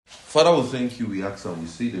Father, we thank you. We ask and we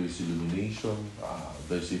say there is illumination,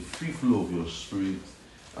 there's a free flow of your spirit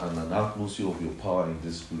and an atmosphere of your power in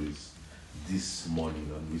this place this morning.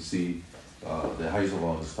 And we say the eyes of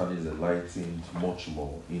our understanding is enlightened much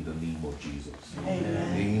more in the name of Jesus.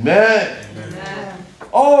 Amen. Amen. Amen.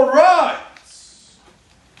 All right.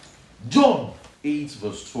 John 8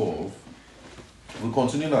 verse 12. We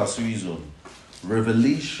continue our series on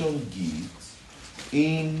revelation gifts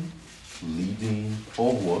in leading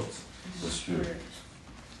or what? The Spirit.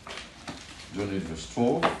 John 8 verse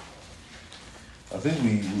 12. I think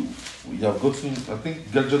we have gotten, I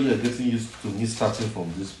think gradually are getting used to me starting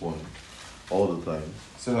from this point all the time.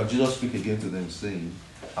 So that Jesus speak again to them saying,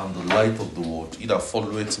 I am the light of the world. He that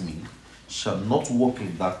followeth me shall not walk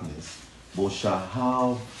in darkness, but shall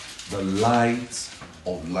have the light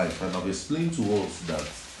of life. And I've explained to us that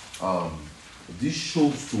this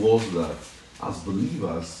shows to us that as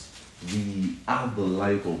believers, we have the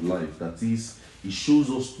light of life. That is, it shows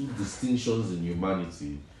us two distinctions in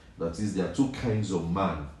humanity. That is, there are two kinds of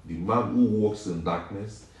man. The man who walks in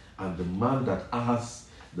darkness and the man that has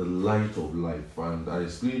the light of life. And I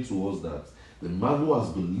explained to us that the man who has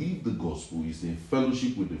believed the gospel is in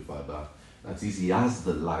fellowship with the Father. That is, he has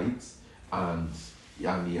the light and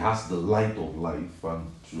he has the light of life.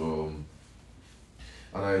 And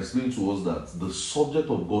I explained to us that the subject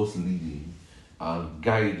of God's leading and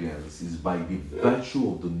guidance is by the virtue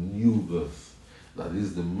of the new birth. That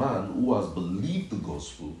is, the man who has believed the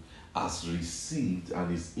gospel, has received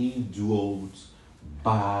and is indwelt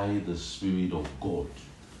by the Spirit of God.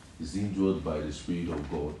 Is indwelt by the Spirit of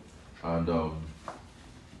God.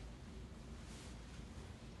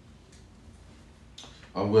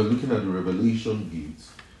 And we're looking at the revelation gift.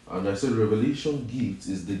 And I said revelation gift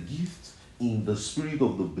is the gift in the spirit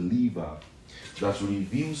of the believer that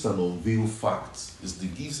reveals and unveils facts. It's the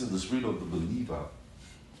gifts in the spirit of the believer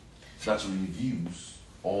that reveals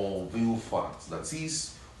or unveils facts. That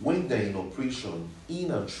is, when they're in operation in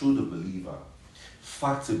and through the believer,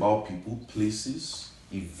 facts about people, places,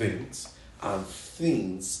 events, and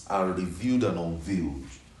things are revealed and unveiled.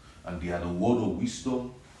 And they are the word of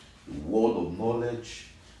wisdom, the word of knowledge,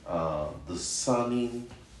 the discerning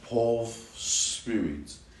of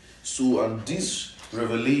spirit. So, and these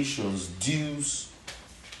revelations deals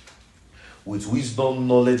with wisdom,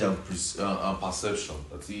 knowledge, and perception.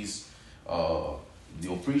 That is, the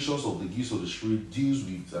operations of the gifts of the Spirit deals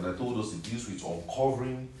with, and I told us it deals with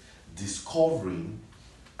uncovering, discovering,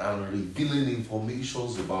 and revealing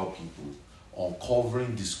informations about people.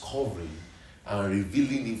 Uncovering, discovering, and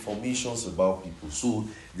revealing informations about people. So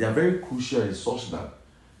they are very crucial in such that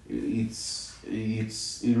it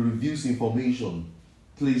reveals information,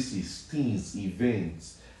 places, things,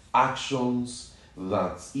 events, actions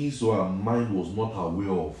that his or her mind was not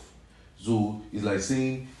aware of. So it's like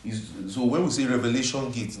saying, so when we say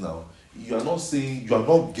revelation gift now, you are not saying, you are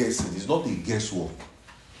not guessing. It's not a guesswork.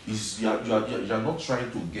 You are not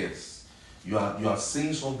trying to guess. You are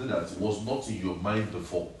saying something that was not in your mind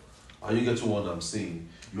before. Are you getting what I'm saying?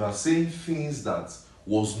 You are saying things that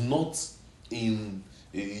was not in,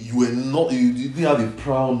 you didn't have a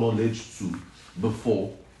prior knowledge to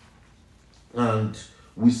before. And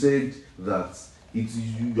we said that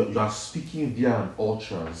you are speaking via an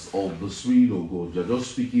utterance of the Spirit of God. You are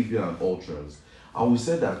just speaking via an utterance. And we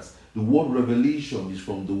said that the word revelation is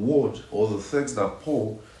from the word or the text that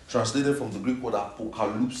Paul translated from the Greek word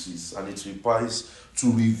apocalypsis, and it implies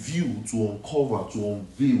to reveal, to uncover, to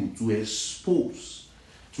unveil, to expose,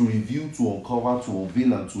 to reveal, to uncover, to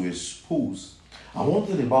unveil, and to expose. And one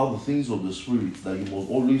thing about the things of the Spirit that you must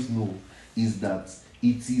always know is that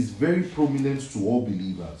it is very prominent to all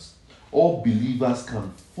believers. All believers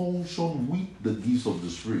can function with the gifts of the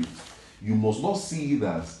Spirit. You must not see it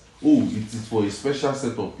as, oh, it is for a special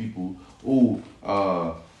set of people. Oh,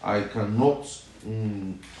 I cannot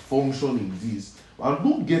function in this. And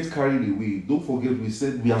don't get carried away. Don't forget, we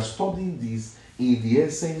said we are studying this in the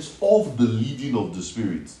essence of the leading of the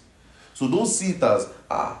Spirit. So don't see it as,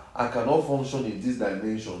 I cannot function in this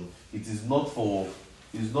dimension. It is not for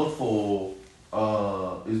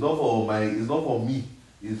me.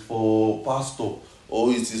 It's for pastor,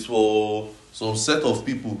 or it is for some set of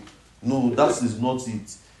people. No, that is not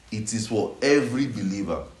it. It is for every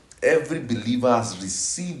believer. Every believer has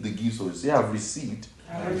received the gifts of the Spirit. Say, I've received.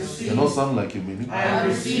 You not sound like a minute. I have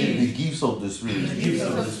received the gifts of the Spirit. the gifts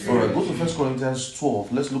of the Spirit. All right, go to 1 Corinthians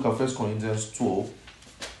 12. Let's look at 1 Corinthians 12.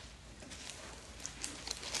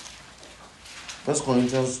 1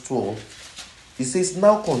 Corinthians 12. It says,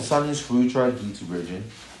 now concerning spiritual gifts, brethren,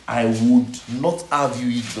 I would not have you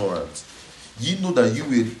ignorant. Ye know that you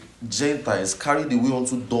were Gentiles carried away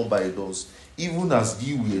unto dumb by idols, even as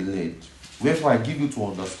ye were led. Wherefore I give you to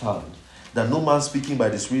understand that no man speaking by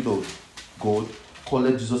the Spirit of God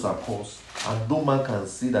calleth Jesus accursed, and no man can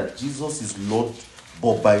say that Jesus is Lord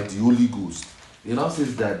but by the Holy Ghost. It now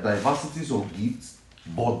says that diversities of gifts,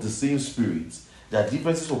 but the same Spirit. There are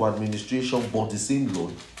differences of administration, but the same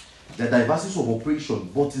Lord. There are diversities of operation,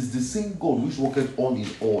 but it's the same God which worketh on in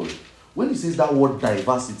all. When he says that word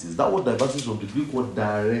diversities from the Greek word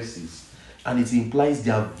diaresis, and it implies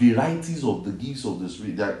there are varieties of the gifts of the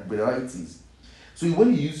Spirit. There are varieties. So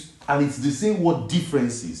when you use, and it's the same word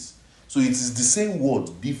differences. So it is the same word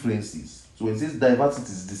differences. So when it says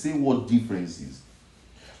diversities, it's the same word differences.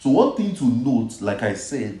 So one thing to note, like I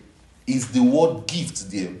said, is the word gift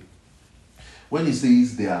there. When it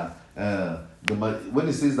says there are when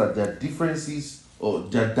it says that there are differences or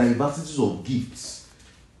there are diversities of gifts,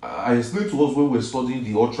 I explained to us when we were studying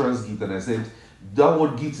the utterance gift, and I said that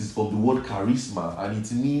word gift is from the word charisma, and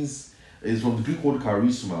it means it's from the Greek word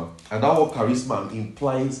charisma, and that word charisma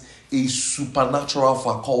implies a supernatural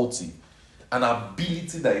faculty, an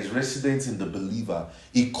ability that is resident in the believer.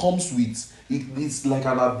 It comes with it's like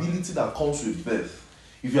an ability that comes with birth.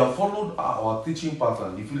 If you have followed our teaching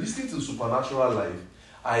pattern, if you listen to Supernatural Life,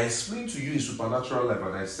 I explained to you in Supernatural Life,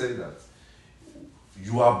 and I said that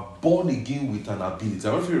you are born again with an ability. I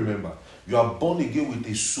don't know if you remember. You are born again with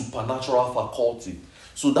a supernatural faculty.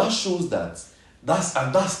 So that shows that's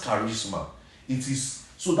charisma. It is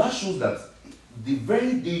so that shows that the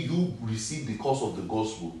very day you receive the course of the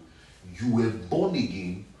gospel, you were born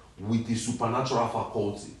again with a supernatural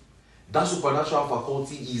faculty. That supernatural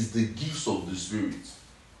faculty is the gifts of the Spirit.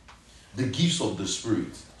 The gifts of the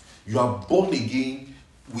Spirit. You are born again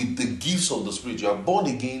with the gifts of the Spirit. You are born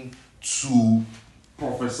again to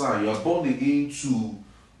prophesy. You are born again to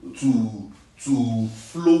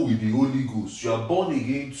flow with the Holy Ghost. You are born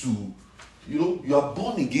again to, you are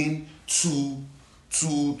born again to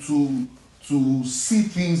see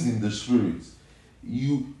things in the Spirit.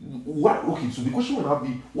 So the question will not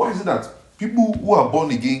be, why is it that people who are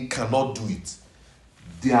born again cannot do it?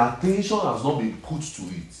 Their attention has not been put to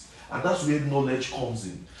it. And that's where knowledge comes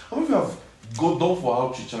in. How many of you have done for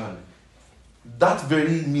outreach, and that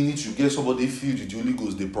very minute you get somebody filled with the Holy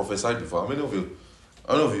Ghost, they prophesied before? How many of you?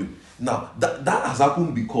 How many of you? Now, that has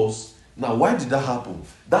happened because, now why did that happen?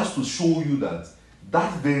 That's to show you that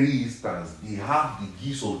very instance, they have the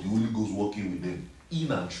gifts of the Holy Ghost working with them, in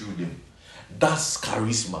and through them. That's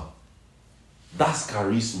charisma. That's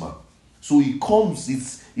charisma. So it comes,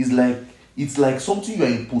 it's like something you are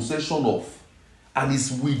in possession of, and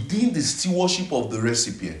it's within the stewardship of the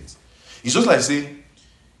recipient. It's just like saying,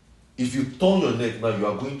 if you turn your neck now, you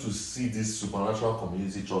are going to see this supernatural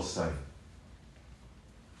community church sign.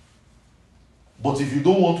 But if you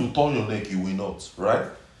don't want to turn your neck, you will not,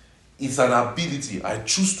 right? It's an ability. I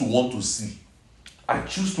choose to want to see. I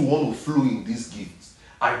choose to want to flow in these gifts.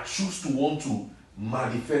 I choose to want to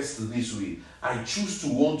manifest this way. I choose to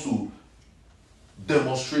want to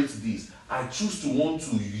demonstrate this. I choose to want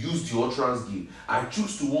to use the utterance gift. I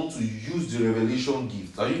choose to want to use the revelation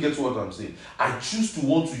gift. Now you get what I'm saying? I choose to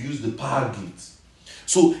want to use the power gift.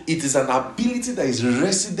 So it is an ability that is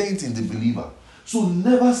resident in the believer. So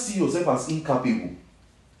never see yourself as incapable.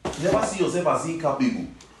 Never see yourself as incapable.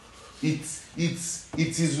 It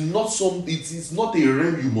is not a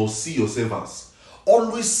realm you must see yourself as.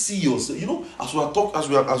 Always see yourself. As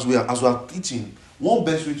we are teaching, one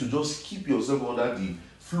best way to just keep yourself under the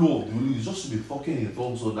flow of the Holy Ghost is just to be talking in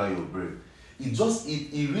tongues under your breath.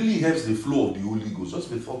 It really helps the flow of the Holy Ghost. Just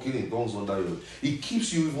be talking in tongues under your breath. It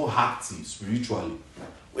keeps you even active spiritually.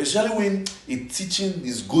 Especially when a teaching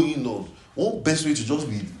is going on, one best way to just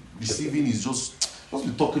be receiving is just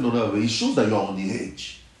be talking on that way. It shows that you are on the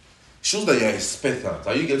edge. It shows that you are expectant.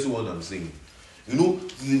 Are you getting what I'm saying?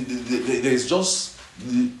 There's just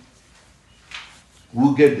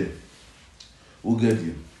we'll get there. We'll get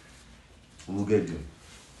there.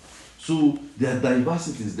 So there are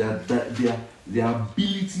diversities, there are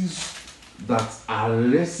abilities that are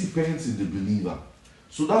recipients in the believer.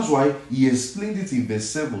 So that's why he explained it in verse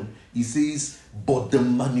 7. He says, but the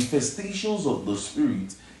manifestations of the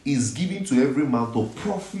Spirit is given to every man to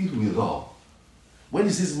profit withal. When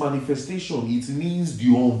he says manifestation, it means the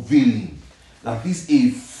unveiling. That is a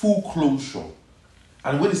full closure.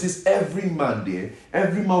 And when it says every man there,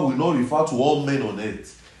 every man will not refer to all men on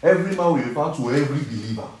earth. Every man will refer to every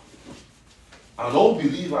believer. An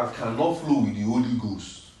unbeliever cannot flow with the Holy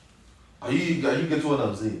Ghost. Are you getting what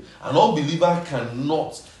I'm saying? An unbeliever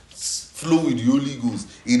cannot flow with the Holy Ghost.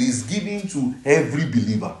 It is given to every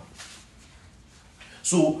believer.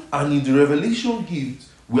 So, and in the revelation gift,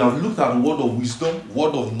 we have looked at word of wisdom,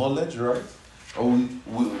 word of knowledge, right?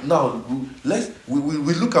 Now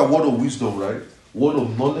we look at word of wisdom, right? Word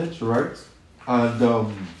of knowledge, right?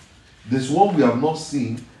 And there's one we have not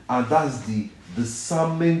seen, and that's the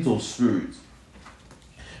discernment of spirit.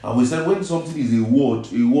 And we said when something is a word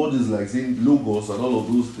is like saying logos and all of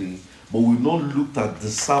those things, but we've not looked at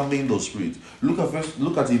discernment of spirit. Look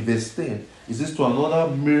at in verse 10. It says to another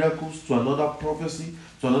miracles, to another prophecy,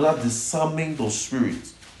 to another discernment of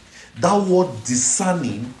spirit. That word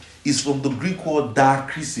discerning is from the Greek word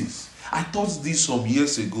diakrisis. I taught this some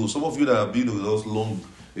years ago. Some of you that have been with us long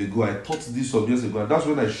ago, I taught this some years ago, and that's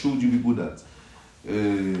when I showed you people that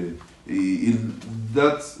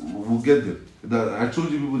that we'll get there. That I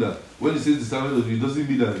told you people that when it says discernment of it doesn't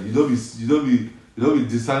mean that you don't be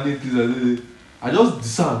discerning things. I just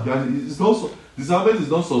discern. And it's not discernment is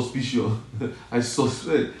not suspicion. I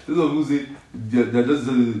suspect. Those of you say they're just.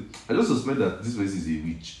 I just suspect that this person is a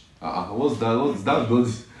witch. What's that?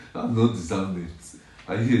 That's not discernment.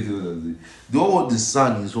 I hear what I'm saying. The word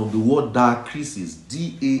discern is from the word diakrisis.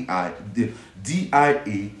 diakrisis.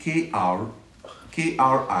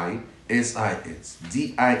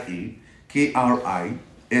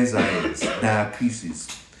 Diakrisis.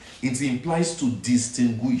 It implies to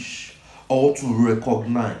distinguish or to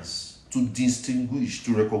recognize. To distinguish,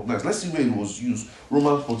 to recognize. Let's see where it was used.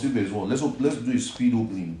 Romans 14 verse 1. Let's do a speed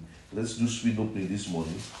opening. Let's do speed opening this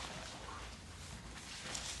morning.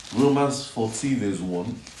 Romans 14 verse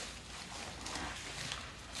 1.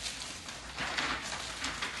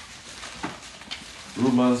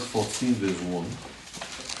 Romans 14 verse 1.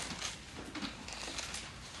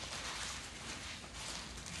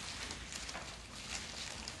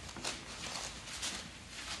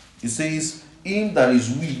 It says, him that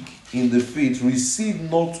is weak in the faith receive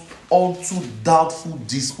not unto doubtful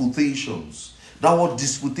disputations. That word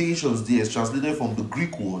disputations there is translated from the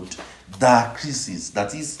Greek word diakrisis.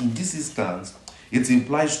 That is, in this instance, it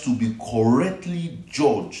implies to be correctly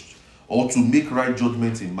judged or to make right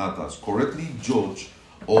judgment in matters. Correctly judged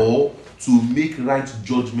or to make right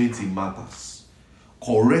judgment in matters.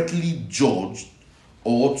 Correctly judged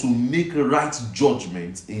or to make right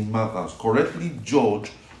judgment in matters. Correctly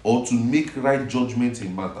judged or to make right judgment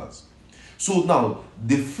in matters. So now,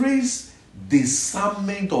 the phrase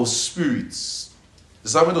discernment of spirits,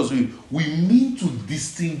 we mean to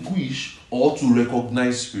distinguish or to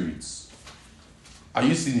recognize spirits. Are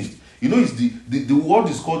you seeing it? You know, it's the word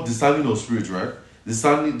is called discerning of spirit, right?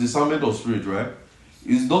 Discernment of spirit, right?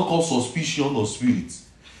 It's not called suspicion of spirit.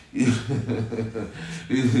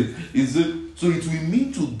 So it will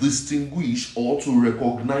mean to distinguish or to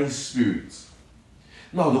recognize spirits.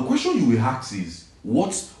 Now, the question you will ask is,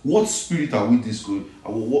 what spirit are we discovering?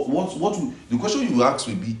 The question you will ask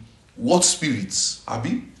will be, what spirits?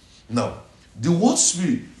 Abi? Now, the word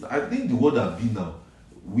spirit, I think the word Abi now,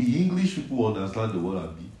 we English people understand the word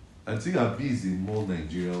Abi. I think Abi is a more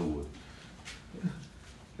Nigerian word.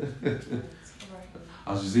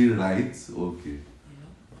 As you say, right? Okay.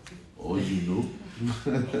 Or you know.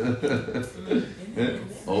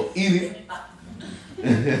 Or in it.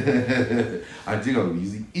 I think I'll be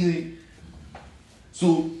using in it.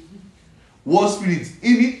 So, what spirit?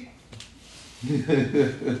 In it?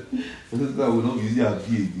 I will not be using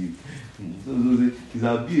Abi again. So, is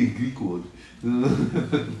Abi a Greek word?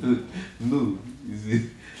 No,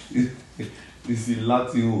 it's a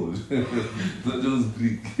Latin word. Not just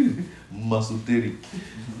Greek. Masoteric.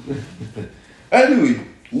 Anyway,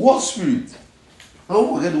 what spirit?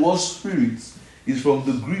 Don't forget, what spirit is from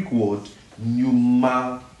the Greek word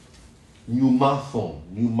pneumathon. Pneumathon.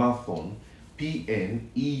 Pneumathon.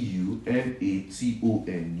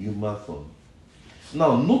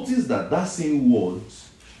 Now, notice that same word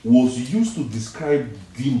was used to describe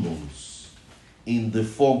demons in the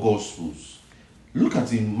four Gospels. Look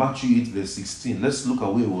at in Matthew 8 verse 16. Let's look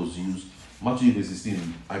at where it was used. Matthew 8 verse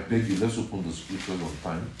 16. I beg you, let's open the scripture on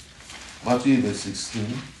time. Matthew 8 verse 16.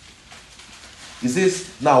 It says,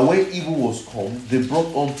 now when evil was come, they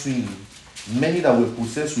brought unto him many that were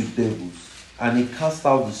possessed with devils, and he cast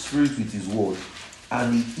out the spirit with his word,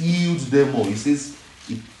 and he healed them all. He says,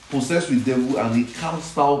 he possessed with devil, and he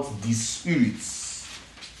cast out the spirits.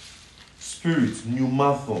 Spirit,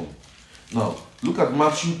 pneumathon. Now, look at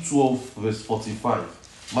Matthew 12, verse 45.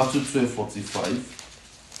 Matthew 12, 45.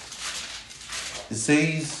 It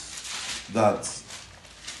says that,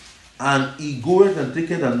 and he goeth and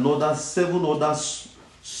taketh another 7 other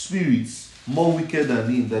spirits more wicked than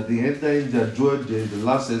him, that they enter in their joy the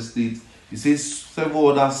last estate. It says 7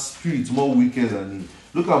 other spirits more wicked than him.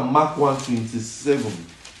 Look at Mark 1:27.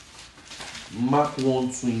 Mark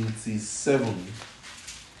 1:27.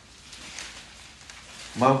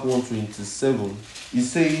 Mark 1:27. It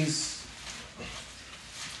says,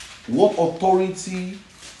 what authority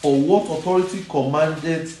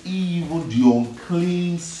commanded he even the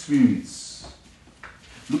unclean spirits?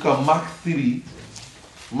 Look at Mark 3:11.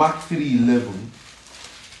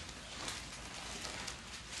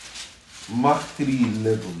 Mark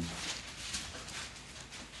 3:11.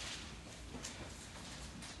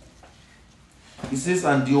 It says,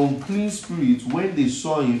 and the unclean spirit, when they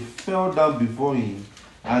saw him, fell down before him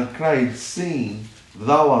and cried, saying,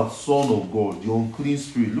 Thou art Son of God. The unclean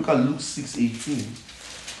spirit. Look at Luke 6:18.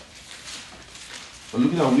 We're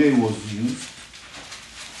looking at where it was used.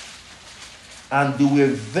 And they were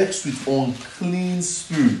vexed with unclean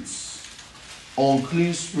spirits.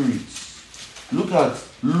 Unclean spirits. Look at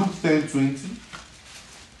Luke 10:20.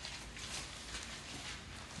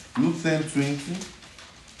 Luke 10:20.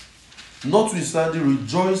 Notwithstanding,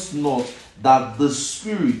 rejoice not that the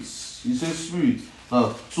spirits, he says spirit.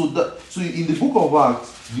 Now, so in the book of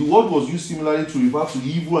Acts, the word was used similarly to refer to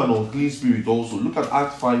evil and unclean spirit also. Look at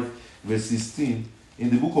Acts 5:16. In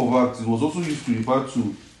the book of Acts, it was also used to refer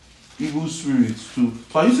to evil spirits too.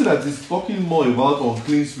 So you see that it's talking more about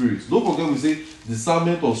unclean spirits. Don't forget we say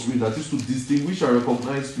discernment of spirit, that is to distinguish and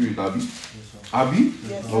recognize spirit. Abi? Abi?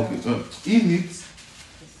 Yes, sir. Okay. In it,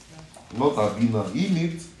 not Abi now. In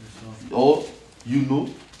it, or you know.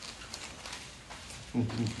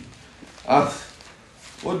 At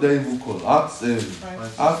what do I even call? Acts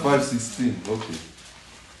 5:16. Okay.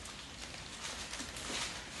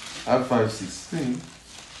 Acts 5:16.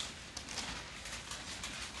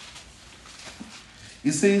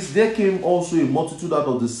 It says, there came also a multitude out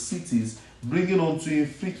of the cities, bringing unto him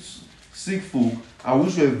sick folk, and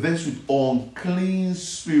which were vexed with unclean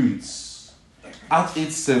spirits. Acts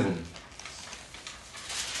 8:7.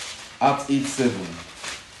 Acts 8:7.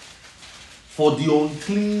 For the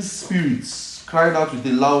unclean spirits cried out with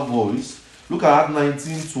a loud voice. Look at Acts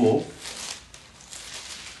 19:12.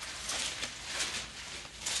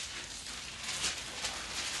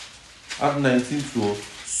 Acts 19:12.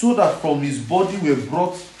 So that from his body were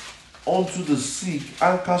brought unto the sick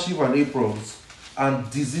handkerchief and aprons, and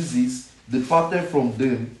diseases departed from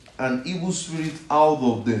them, and evil spirits out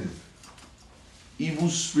of them. Evil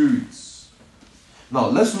spirits. Now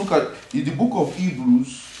let's look at in the book of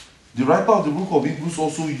Hebrews. The writer of the book of Hebrews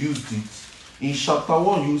also used it. In chapter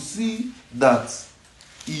 1, you see that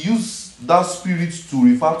he used that spirit to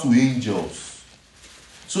refer to angels.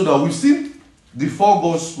 So that we've seen the 4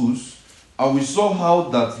 Gospels, and we saw how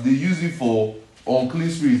that they use it for unclean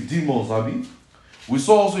spirits, demons, Abi. We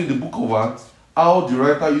saw also in the book of Acts how the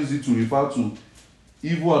writer used it to refer to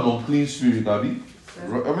evil and unclean spirit, Abi.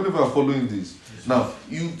 How many of you are following this? Now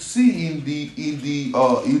you see in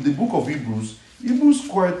the book of Hebrews, Hebrews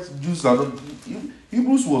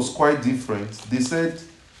was quite different. They said,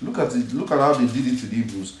 look at how they did it in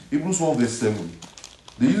Hebrews. Hebrews 1:7.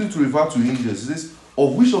 They use it to refer to angels. It says,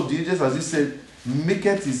 of which of the angels has he said,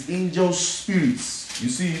 maketh his angels spirits, you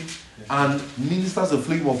see, and ministers a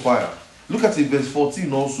flame of fire. Look at it, verse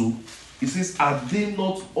 14 also. It says, are they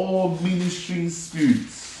not all ministering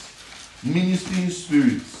spirits? Ministering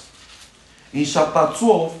spirits. In chapter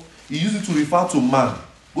 12, he used it to refer to man.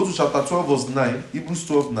 Go to chapter 12, verse 9, Hebrews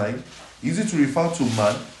 12:9. He used it to refer to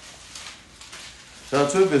man.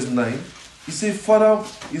 Chapter 12, verse 9. He says, Father,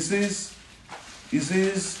 he says,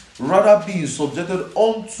 rather being subjected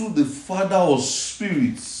unto the Father of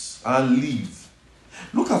spirits and live.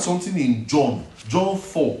 Look at something in John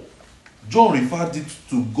 4. John referred it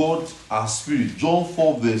to God as spirit. John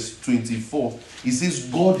 4 verse 24. He says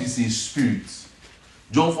God is a spirit.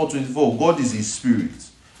 John 4:24. God is a spirit,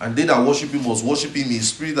 and they that worship him must worship him in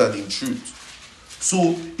spirit and in truth.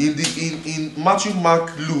 So in Matthew,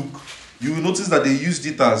 Mark, Luke, you will notice that they used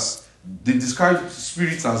it as, they describe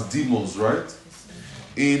spirits as demons, right?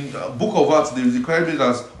 In book of Acts, they describe it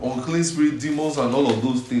as unclean spirit, demons, and all of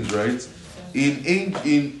those things, right? In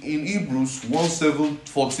Hebrews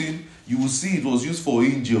 1:7-14, you will see it was used for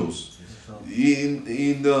angels.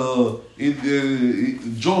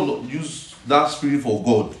 John used that spirit for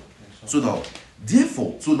God. So now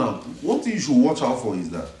one thing you should watch out for is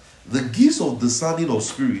that the gifts of discerning of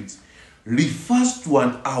spirits refers to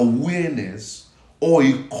an awareness or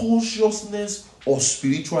a consciousness of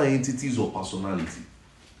spiritual entities or personality.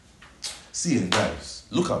 See, guys,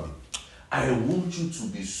 look at me. I want you to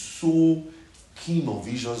be so keen on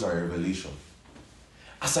visions and revelation.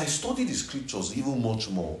 As I study the scriptures even much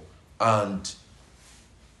more, and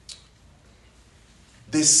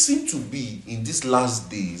there seem to be in these last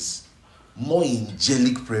days more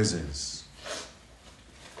angelic presence.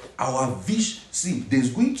 Our vision, see, there's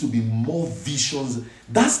going to be more visions.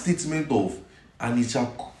 That statement of and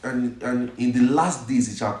in the last days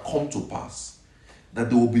it shall come to pass. that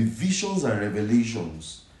there will be visions and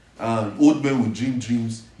revelations. Old men will dream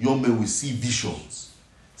dreams, young men will see visions.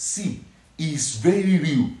 See, it's very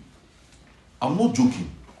real. I'm not joking.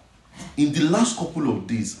 In the last couple of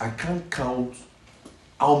days, I can't count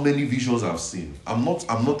how many visions I've seen. I'm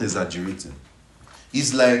not exaggerating.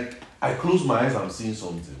 It's like I close my eyes, I'm seeing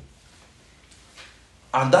something.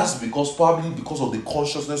 And that's probably because of the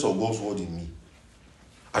consciousness of God's word in me.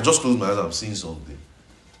 I just close my eyes, I'm seeing something.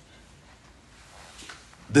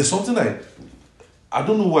 There's something I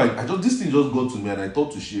don't know why, this thing just got to me and I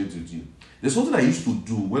thought to share it with you. There's something I used to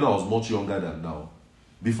do when I was much younger than now.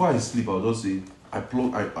 Before I sleep, I'll just say,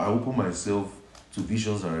 I open myself to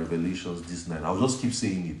visions and revelations this night. I'll just keep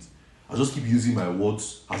saying it. I'll just keep using my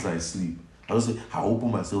words as I sleep. I'll just say, I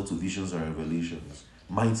open myself to visions and revelations.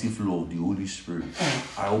 Mighty flow of the Holy Spirit.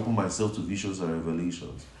 I open myself to visions and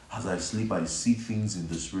revelations. As I sleep, I see things in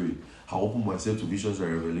the Spirit. I open myself to visions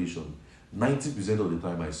and revelations. 90% of the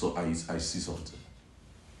time I see something.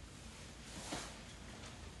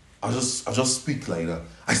 I just speak like that.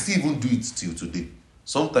 I still even do it till today.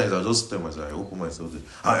 Sometimes I just tell myself, I open myself to.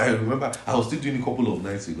 I remember I was still doing a couple of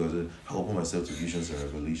nights ago. I said, I open myself to visions and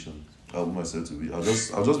revelations. I open myself to. I'll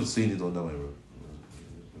just be saying it under my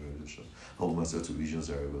revelation. I open myself to visions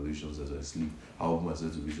and revelations as I sleep. I open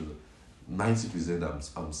myself to visions.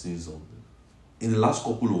 90% I'm seeing something. In the last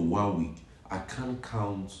couple of 1 week, I can't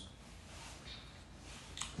count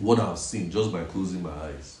what I've seen just by closing my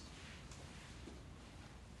eyes.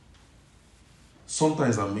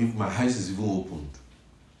 Sometimes my eyes is even opened.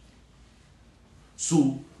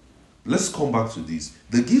 So, let's come back to this.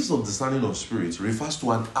 The gifts of discerning of spirits refers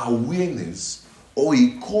to an awareness or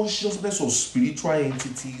a consciousness of spiritual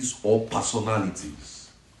entities or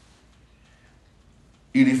personalities.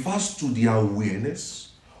 It refers to the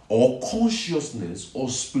awareness or consciousness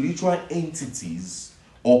of spiritual entities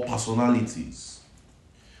or personalities,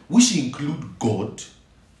 which include God,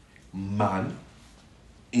 man,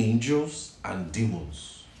 angels, and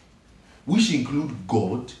demons. Which include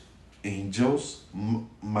God, angels,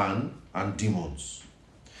 man, and demons.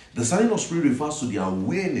 The sign of spirit refers to the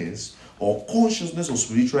awareness or consciousness of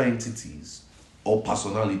spiritual entities or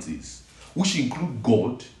personalities, which include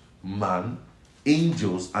God, man,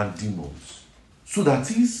 angels, and demons. So that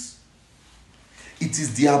is, it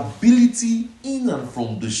is the ability in and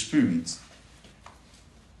from the spirit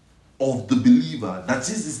of the believer, that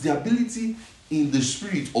is, it's the ability in the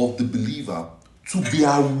spirit of the believer to be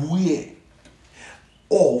aware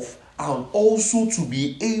of and also to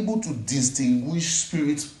be able to distinguish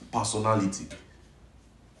spirit personality.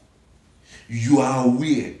 You are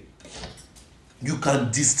aware. You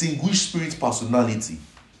can distinguish spirit personality.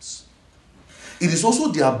 It is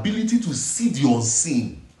also the ability to see the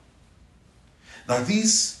unseen. That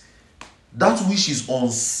is, that which is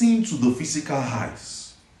unseen to the physical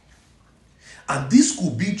eyes. And this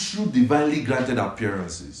could be through divinely granted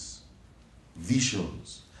appearances,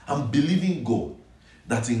 visions, and believing God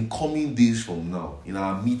that in coming days from now, in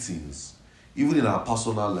our meetings, even in our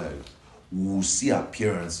personal life, we will see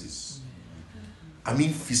appearances. I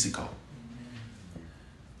mean physical.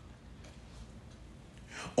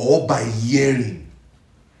 Or by hearing.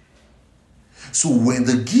 So when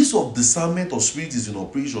the gifts of discernment of spirit is in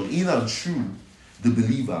operation in and through the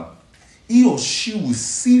believer, he or she will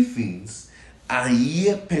see things and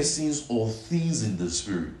hear persons or things in the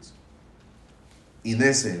spirit. In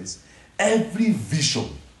essence, every vision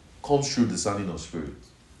comes through discerning of spirit.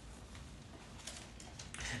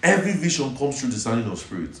 Every vision comes through discerning of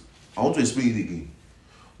spirit. I want to explain it again.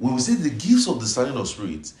 When we say the gifts of discerning of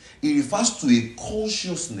spirit, it refers to a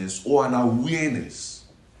consciousness or an awareness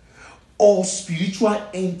of spiritual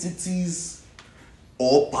entities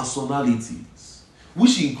or personalities,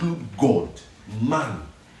 which include God, man,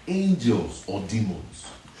 angels, or demons.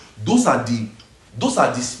 Those are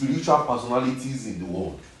the spiritual personalities in the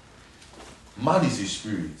world. Man is a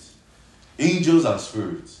spirit. Angels are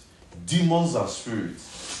spirits. Demons are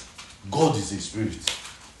spirits. God is a spirit.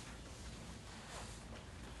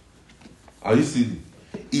 Are you seeing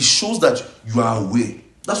it? It shows that you are aware.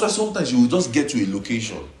 That's why sometimes you will just get to a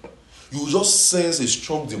location. You will just sense a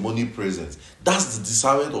strong demonic presence. That's the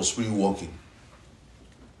discernment of spirit working.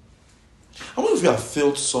 I wonder if you have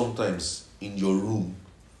felt sometimes in your room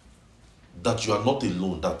that you are not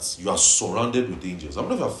alone, that you are surrounded with angels. I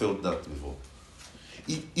wonder if you have felt that before.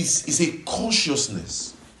 It's a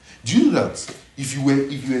consciousness. Do you know that if you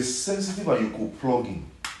were sensitive and you could plug in,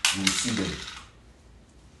 you will see them?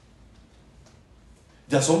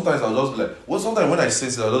 There are sometimes I'll just be like, well, sometimes when I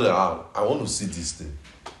sense it, I'll just like, I want to see this thing.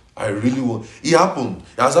 I really want. It happened.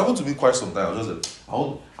 It has happened to me quite some time.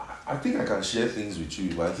 I I think I can share things with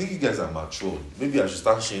you, but I think you guys are mature. Maybe I should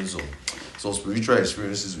start sharing some spiritual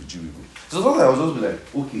experiences with you people. So sometimes I was just be like,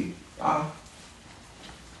 okay,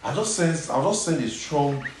 I'll just send a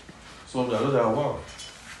strong something. I was like, wow,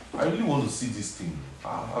 I really want to see this thing.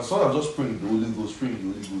 As long as I just praying the Holy Ghost, praying the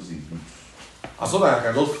Holy Ghost is good. As long as I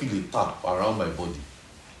can just feel a tap around my body.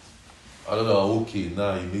 I don't know, okay,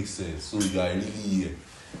 now it makes sense. So you are really here.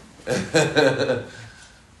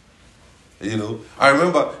 You know, I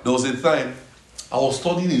remember there was a time I was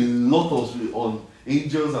studying a lot on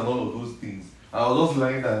angels and all of those things. I was just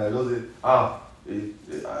lying there and I just said,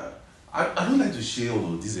 I don't like to share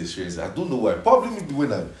all of these experiences. I don't know why. Probably maybe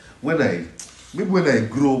when I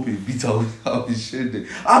grow up a bit, I'll be sharing them.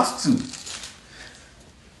 Acts 2.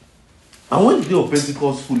 And when the day of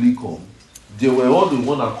Pentecost fully come, they were all the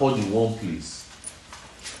one accord in one place.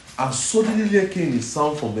 And suddenly there came a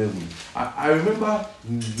sound from heaven. I remember,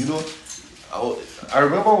 you know, I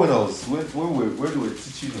remember when they were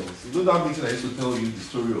teaching us. You know that meeting I used to tell you the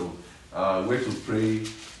story of where to pray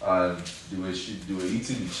and they were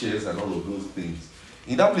eating the chairs and all of those things.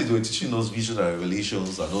 In that place they were teaching us vision and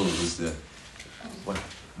revelations and all of this there. But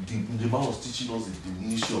the man was teaching us the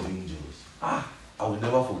ministry of angels. I will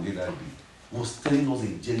never forget that day. He was telling us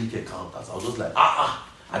angelic encounters. I was just like, I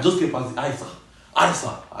just kept asking, I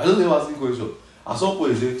sir. I don't ever ask questions. At some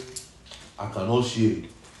point he said, I cannot share.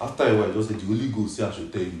 After a while, I just said, the Holy Ghost say I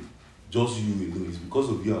should tell you. Just you alone. It's because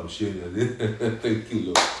of you I'm sharing. Thank you,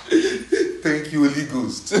 Lord. Thank you, Holy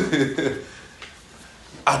Ghost. And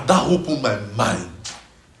that opened my mind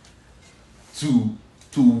to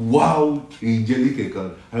wow angelic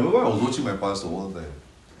encounter. I remember I was watching my pastor one time.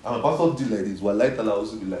 And my pastor did like this. Well, like Allah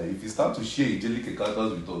also be like, if you start to share angelic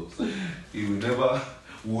encounters with us, we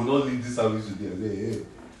will not leave this service today. I said,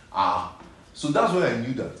 yeah. So that's when I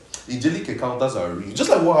knew that angelic encounters are real. Just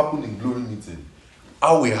like what happened in Glory Meeting.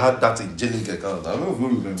 How we had that angelic encounter. I don't know if you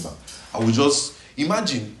remember. I would just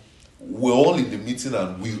imagine we're all in the meeting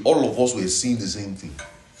and all of us were seeing the same thing.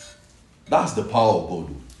 That's the power of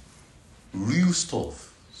God. Real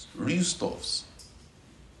stuff. Real stuffs.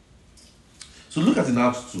 So look at in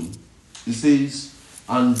Acts 2. It says,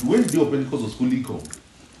 and when the day of Pentecost was fully come,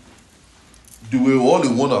 they were all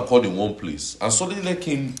in one accord in one place. And suddenly there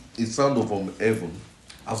came a sound from heaven,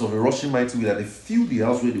 as of a rushing mighty wind, and they filled the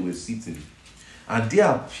house where they were sitting. And there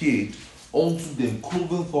appeared unto them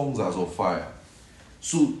cloven tongues as of fire.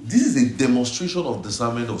 So this is a demonstration of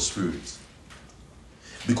discernment of spirits.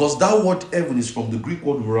 Because that word heaven is from the Greek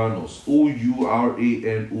word Uranos. Ouranos.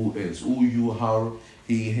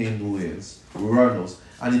 Ouranos. Uranos.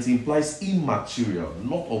 And it implies immaterial,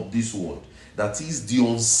 not of this world. That is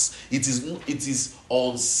it is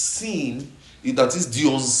unseen. That is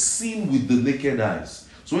the unseen with the naked eyes.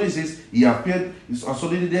 So when it says he appeared, and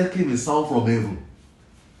suddenly there came a sound from heaven.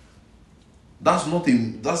 That's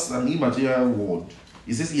an immaterial word.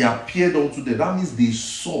 It says he appeared unto them. That means they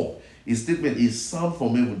saw a statement, a sound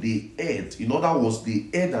from heaven. They heard. In other words, they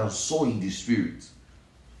heard and saw in the spirit.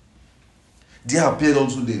 They appeared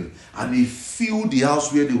unto them and they filled the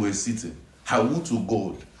house where they were sitting. I would to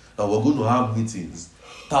God that we're going to have meetings,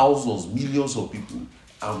 thousands, millions of people,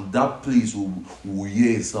 and that place will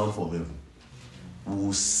hear a sound from heaven. We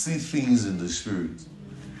will see things in the spirit.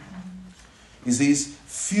 It says,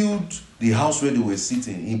 filled the house where they were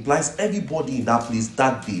sitting. It implies everybody in that place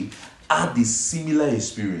that day had a similar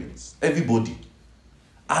experience. Everybody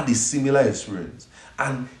had a similar experience.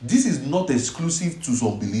 And this is not exclusive to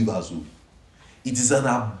some believers. It is an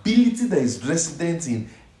ability that is resident in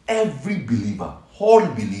every believer. All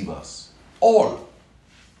believers. All.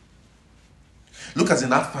 Look at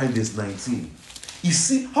in Acts 5 verse 19. You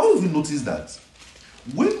see, how have you noticed that?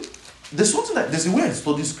 When there's a way I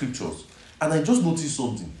study scriptures, and I just noticed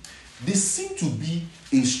something. There seems to be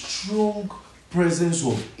a strong presence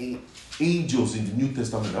of angels in the New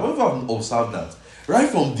Testament. I wonder if I've observed that. Right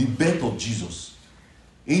from the birth of Jesus,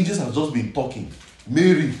 angels have just been talking.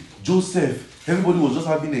 Mary, Joseph, everybody was just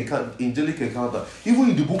having an angelic encounter. Even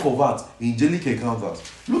in the book of Acts, angelic encounters.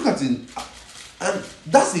 Look at it. And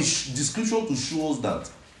that's a description to show us that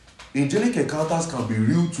angelic encounters can be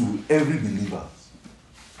real to every believer.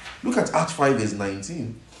 Look at Acts 5 verse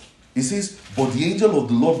 19. It says, but the angel of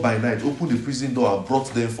the Lord by night opened the prison door and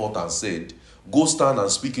brought them forth and said, go stand and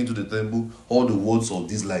speak into the temple all the words of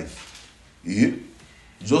this life. Yeah?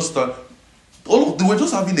 Just they were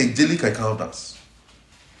just having angelic encounters.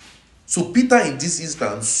 So Peter in this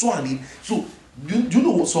instance saw so do you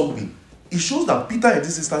know what something? It shows that Peter in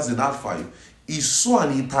this instance in Acts 5, he saw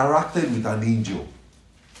and interacted with an angel.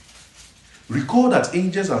 Recall that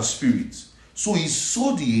angels are spirits. So he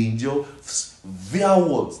saw the angel via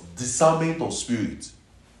what? Discernment of spirit.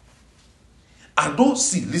 I don't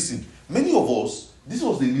see, listen, many of us, this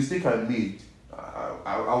was the mistake I made.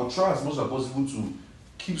 I'll try as much as possible to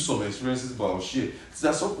keep some experiences, but I'll share.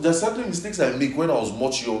 There's certain mistakes I make when I was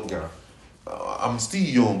much younger. I'm still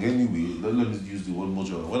young anyway. Let me use the word much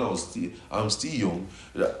younger. I'm still young.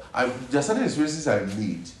 There are certain experiences I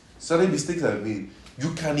made, certain mistakes I made.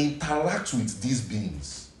 You can interact with these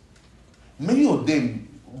beings. Many of them,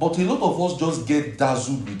 but a lot of us just get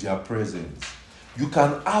dazzled with their presence. You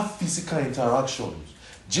can have physical interactions.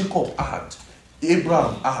 Jacob had,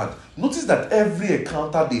 Abraham had. Notice that every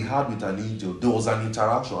encounter they had with an angel, there was an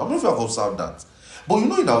interaction. I don't know if you have observed that. But you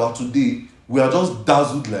know, in our today, we are just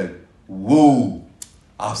dazzled like, whoa,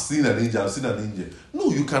 I've seen an angel, I've seen an angel. No,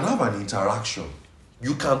 you can have an interaction.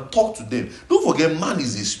 You can talk to them. Don't forget, man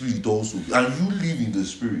is a spirit also, and you live in the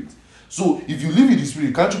spirit. So, if you live in the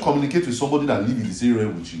spirit, can't you communicate with somebody that lives in the same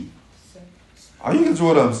realm with you? Are you getting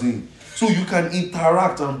what I'm saying? So, you can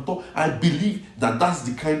interact and talk. I believe that that's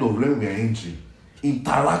the kind of realm we are entering.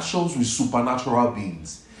 Interactions with supernatural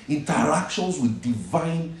beings. Interactions with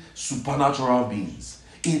divine supernatural beings.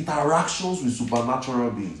 Interactions with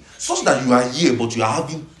supernatural beings. Such that you are here, but you are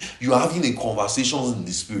having a conversation in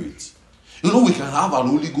the spirit. You know, we can have an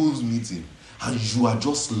Holy Ghost meeting and you are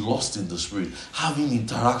just lost in the spirit, having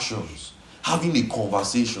interactions, having a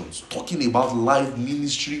conversations, talking about life,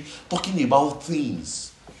 ministry, talking about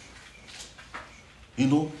things. You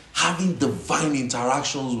know, having divine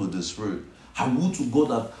interactions with the spirit. I would to God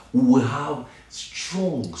that we will have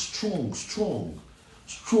strong,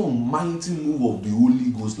 mighty move of the Holy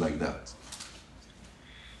Ghost like that.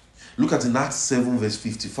 Look at in Acts 7 verse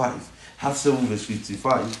 55. Acts 7 verse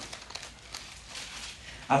 55.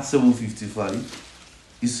 Acts 7:55,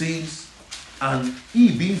 it says, and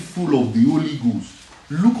he being full of the Holy Ghost,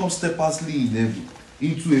 look up steadfastly into heaven.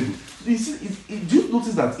 You see, do you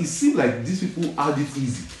notice that it seemed like these people had it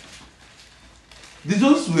easy? They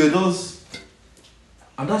were just,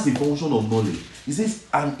 and that's a function of knowledge. It says,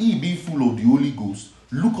 and he being full of the Holy Ghost,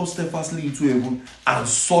 look up steadfastly into heaven and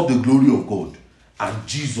saw the glory of God and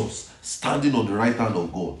Jesus standing on the right hand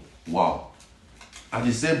of God. Wow. And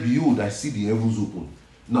he said, behold, I see the heavens open.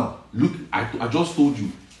 Now, look, I just told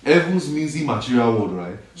you, heavens means immaterial world,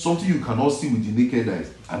 right? Something you cannot see with the naked eyes.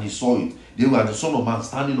 And he saw it. They were the Son of Man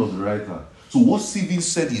standing on the right hand. So what Stephen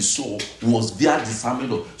said he saw was their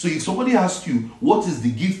discernment of. So if somebody asks you, what is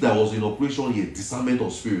the gift that was in operation here? Discernment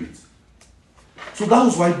of spirit. So that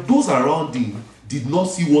was why those around him did not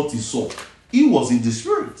see what he saw. He was in the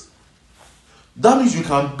spirit. That means you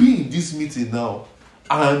can be in this meeting now,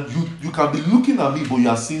 and you can be looking at me, but you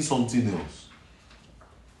are seeing something else.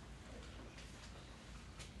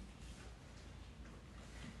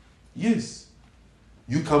 Yes,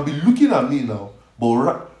 you can be looking at me now,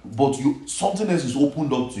 but something else is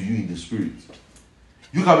opened up to you in the spirit.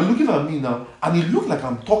 You can be looking at me now, and it looks like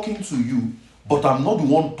I'm talking to you, but I'm not the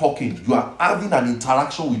one talking. You are having an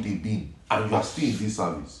interaction with a being, and you are still in this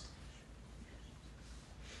service.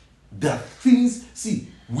 There are things.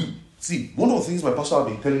 One of the things my pastor has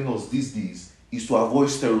been telling us these days is to avoid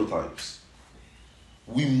stereotypes.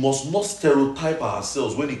 We must not stereotype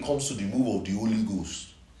ourselves when it comes to the move of the Holy Ghost.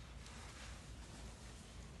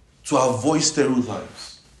 To avoid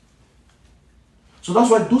stereotypes. So that's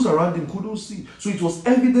why those around him couldn't see. So it was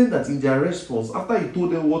evident that in their response, after he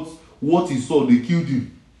told them what he saw, they killed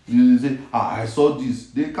him. They said, I saw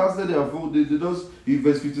this. They casted their phone. They just, in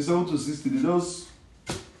verse 57 to 60, they just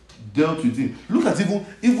dealt with him. Look at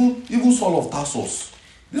even Saul of Tarsus.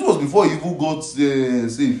 This was before he even got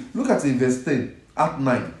saved. Look at in verse 10, Act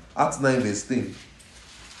 9 verse 10.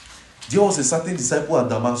 There was a certain disciple at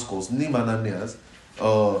Damascus named Ananias,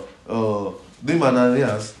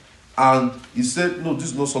 and he said, no, this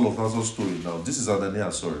is not Saul of Tarsus' story now. This is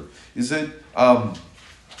Ananias, sorry. He said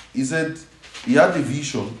he had a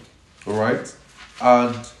vision, all right,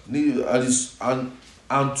 and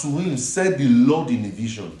to him said the Lord in a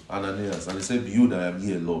vision, Ananias, and he said, behold, I am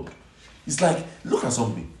here, Lord. It's like, look at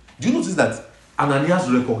something. Do you notice that Ananias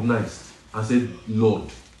recognized and said, Lord?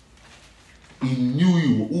 He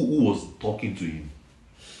knew who was talking to him.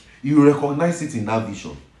 He recognized it in that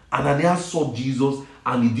vision. Ananias saw Jesus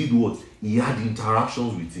and he did what? He had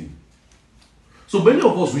interactions with him. So many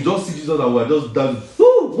of us, we just see Jesus and we're just done.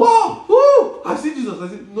 Oh, wow, oh, I see Jesus. I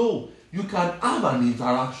say, no, you can have an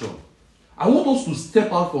interaction. I want us to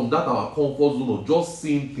step out from that our comfort zone of just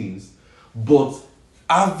seeing things, but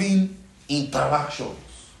having interactions.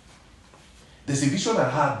 There's a vision I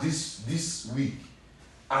had this week,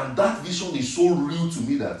 and that vision is so real to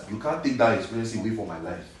me that you can't take that experience away from my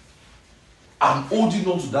life. I'm holding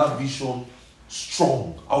on to that vision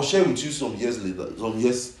strong. I'll share with you some years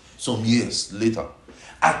later.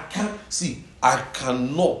 I can't see. I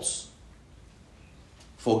cannot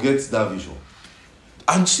forget that vision.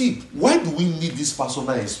 And see, why do we need this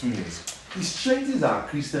personal experience? It strengthens our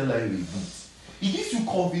Christian life a bit. It gives you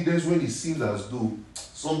confidence when it seems as though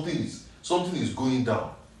something is going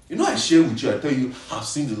down. You know, I share with you, I tell you, I've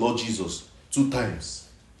seen the Lord Jesus 2 times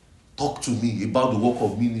talk to me about the work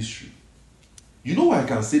of ministry. You know why I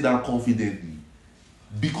can say that confidently?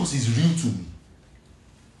 Because it's real to me.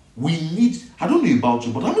 We need, I don't know about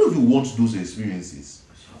you, but how many of you want those experiences?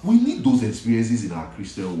 We need those experiences in our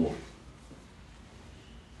Christian walk.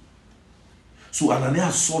 So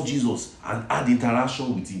Ananias saw Jesus and had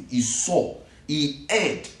interaction with him. He saw, he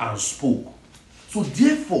heard and spoke. So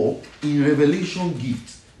therefore, in revelation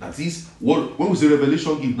gift, that is, when we say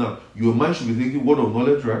revelation gift now, your mind should be thinking word of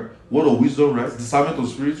knowledge, right? Word of wisdom, right? Discernment of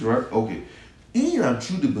spirits, right? Okay. In and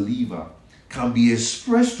through the believer can be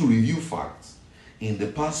expressed to review facts in the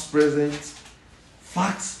past, present,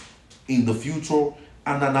 facts in the future,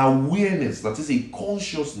 and an awareness, that is a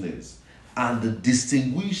consciousness, and the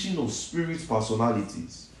distinguishing of spirit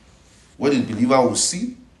personalities. When the believer will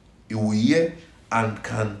see, he will hear, and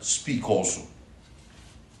can speak also.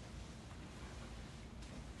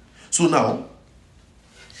 So now,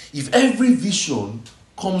 if every vision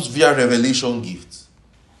comes via revelation gift,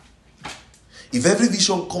 in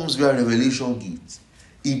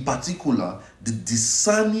particular, the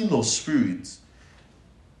discerning of spirit,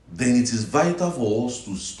 then it is vital for us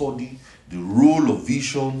to study the role of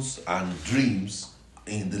visions and dreams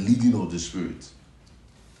in the leading of the spirit.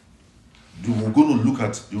 We're going to look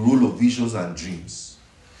at the role of visions and dreams.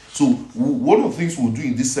 So one of the things we'll do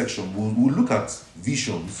in this section, we'll look at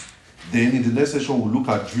visions. Then in the next session, we'll look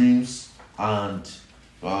at dreams, and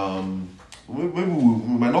maybe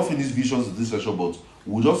we might not finish visions in this session, but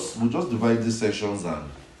we'll just divide these sessions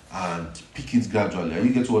and pick it gradually. Are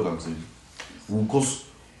you getting what I'm saying? Because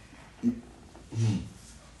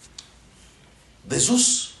there's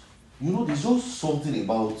just something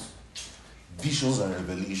about visions and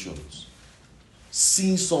revelations.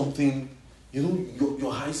 Seeing something,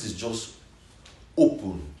 your eyes is just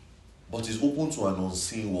open, but it's open to an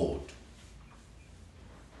unseen world.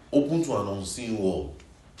 Open to an unseen world.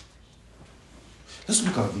 Let's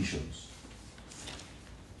look at visions.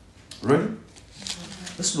 Ready?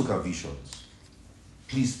 Let's look at visions.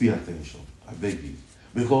 Please pay attention. I beg you.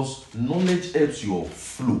 Because knowledge helps your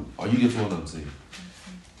flow. Are you getting what I'm saying?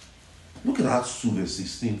 Look at Acts 2, verse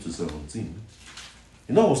 16 to 17.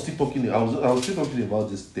 I was still talking about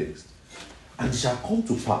this text. And it shall come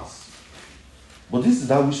to pass. But this is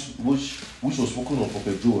that which was spoken of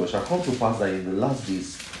Prophet Joel. It shall come to pass that in the last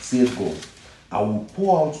days, saith God, I will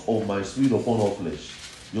pour out of my spirit upon all flesh.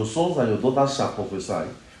 Your sons and your daughters shall prophesy.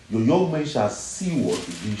 Your young men shall see what?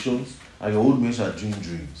 Visions. And your old men shall dream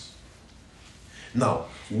dreams. Now,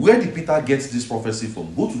 where did Peter get this prophecy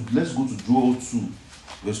from? Let's go to Joel 2,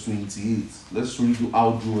 verse 28. Let's read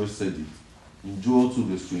how Joel said it. In Joel 2,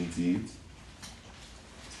 verse 28.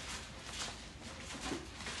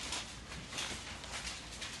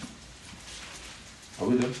 Are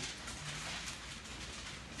we there?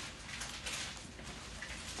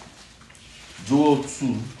 Joel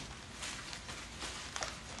 2,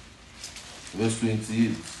 verse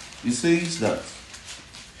 28. It says that,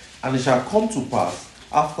 and it shall come to pass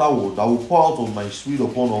afterward, I will pour out of my spirit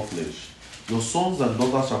upon all flesh. Your sons and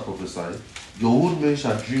daughters shall prophesy. Your old men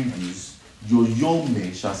shall dream dreams. Your young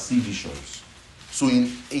men shall see visions. So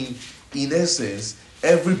in essence,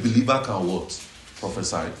 every believer can what?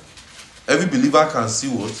 Prophesy. Every believer can see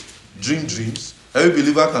what? Dream dreams. Every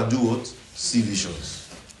believer can do what? See visions.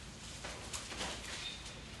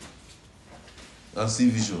 And see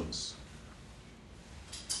visions.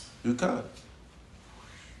 You can.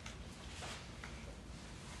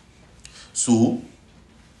 So,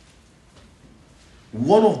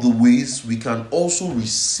 one of the ways we can also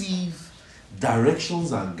receive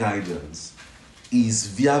directions and guidance is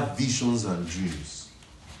via visions and dreams.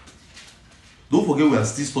 Don't forget, we are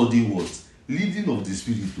still studying what? Leading of the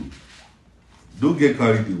Spirit. Don't get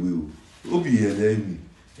carried away. Don't be an enemy.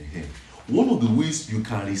 One of the ways you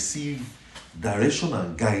can receive direction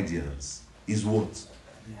and guidance is what?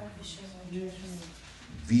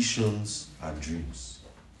 Visions and dreams.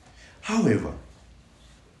 However,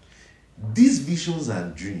 these visions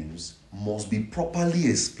and dreams must be properly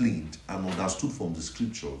explained and understood from the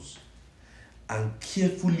scriptures and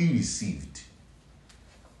carefully received.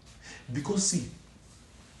 Because see,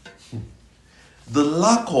 the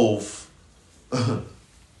lack of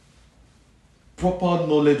proper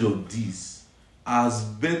knowledge of this has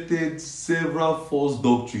vetted several false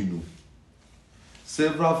doctrines,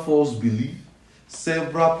 several false beliefs,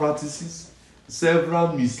 several practices,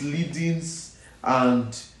 several misleadings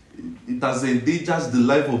and it has endangered the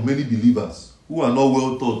life of many believers who are not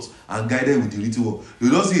well taught and guided with the written word. You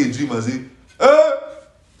don't see a dream and say,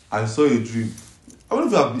 I saw a dream. I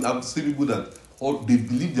wonder if I've seen people that they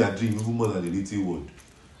believe their dream even more than the written word.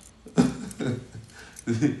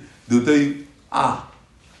 They'll tell you, I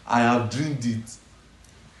have dreamed it.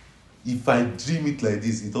 If I dream it like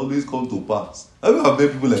this, it always comes to pass. I've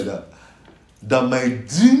met people like that. That my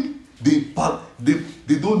dream, they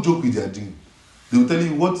don't joke with their dream. They will tell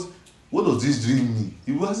you, what does this dream mean?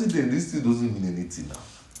 If you ask them, this thing doesn't mean anything now.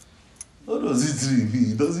 What does this dream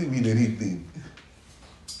mean? It doesn't mean anything.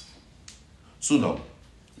 So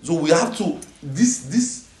we have to,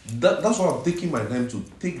 that's why I'm taking my time to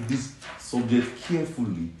take this subject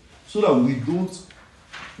carefully, so that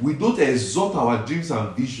we don't exalt our dreams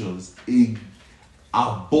and visions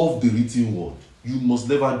above the written word. You must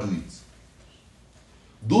never do it.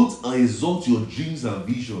 Don't exalt your dreams and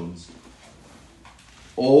visions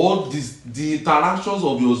or the interactions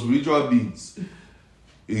of your spiritual beings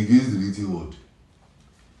against the written word.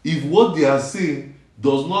 If what they are saying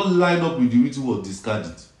does not line up with the written word, discard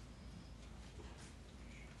it.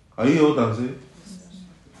 Are you hearing what I'm saying?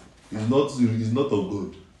 It's not of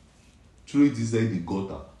God. Throw it inside the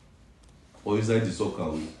gutter or inside the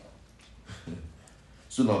sockaway.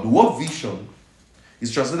 So now the word vision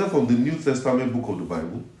is translated from the New Testament book of the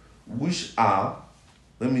Bible, which are,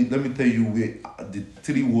 let me tell you where the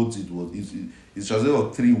three words it was. It's translated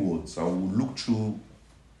of three words, and we'll look through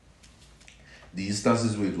the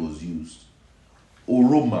instances where it was used.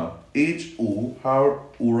 Oroma, Orama,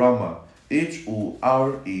 Horama,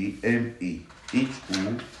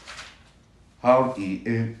 Horama,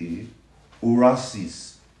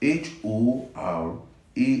 Orasis,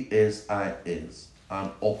 Horasis,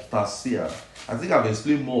 and Optasia. I think I've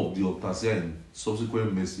explained more of the Optasia in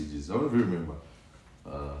subsequent messages. I don't even remember.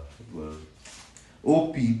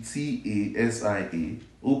 Optasia.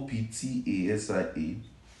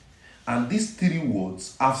 And these three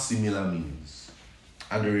words have similar meanings,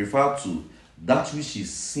 and they refer to that which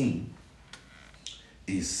is seen,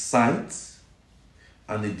 a sight,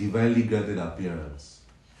 and a divinely granted appearance.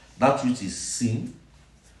 That which is seen,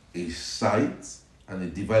 a sight, and a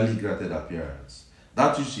divinely granted appearance.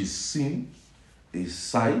 That which is seen, a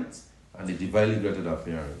sight, and a divinely granted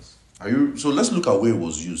appearance. So let's look at where it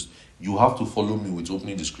was used. You have to follow me with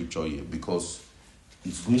opening the scripture here, because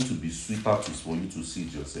it's going to be sweeter for you to see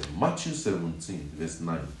it yourself. Matthew 17, verse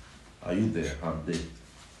 9. Are you there? I'm there.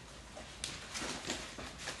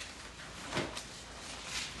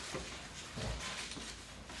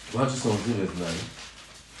 Matthew 17, verse 9.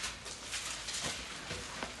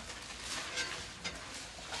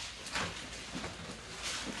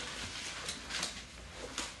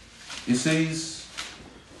 It says,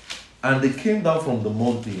 and they came down from the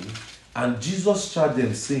mountain, and Jesus charged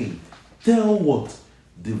them, saying, tell what?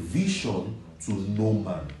 The vision to no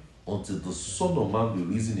man, until the Son of Man be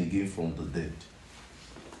risen again from the dead.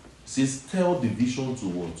 It says, tell the vision to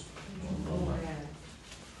what? To no man.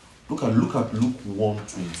 Look at Luke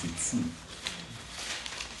 1:22.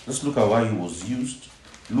 Let's look at why it was used.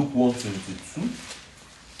 Luke 1:22.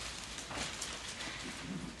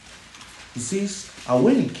 He says, and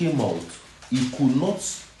when he came out, he could not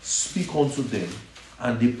speak unto them,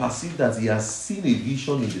 and they perceived that he has seen a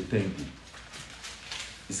vision in the temple.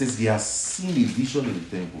 He says he has seen a vision in the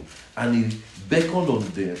temple, and he beckoned on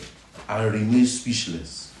them and remained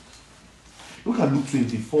speechless. Look at Luke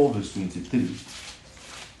 24, verse 23.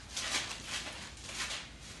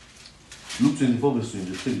 Luke 24, verse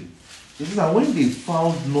 23. It says, and when they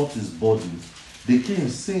found not his body, they came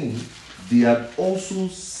saying they had also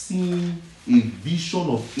seen a vision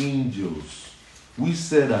of angels, which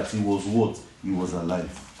said that he was what? He was alive.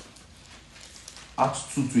 Acts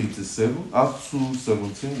 2:27, Acts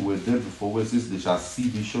 2:17, we were there before, where it says they shall see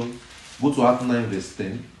vision. Go to Acts 9, verse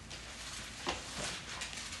 10.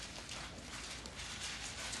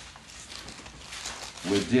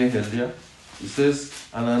 We're there earlier. It says,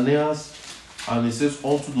 Ananias, and it says,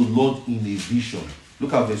 unto the Lord in a vision.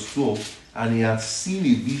 Look at verse 12. And he had seen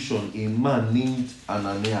a vision, a man named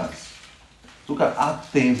Ananias. Look at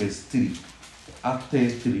Acts 10, verse 3. Acts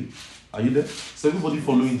 10:3. Are you there? Is everybody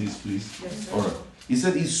following this, please? Yes, sir. All right. He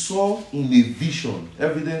said he saw in a vision,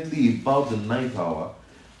 evidently about the ninth hour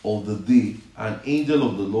of the day, an angel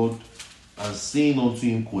of the Lord, and saying unto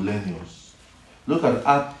him, Cornelius. Look at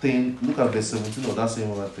Acts 10, look at verse 17 of that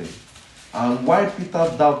same other thing. And while Peter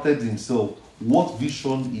doubted himself what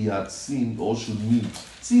vision he had seen or should mean.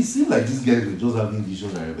 See, it seems like these guys were just having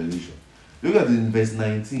vision and revelation. Look at it in verse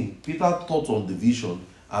 19. Peter thought on the vision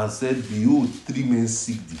and said, behold, 3 men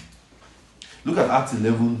seek thee. Look at Acts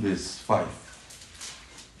 11, verse 5.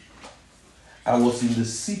 I was in the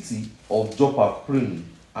city of Joppa praying,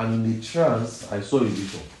 and in a trance I saw a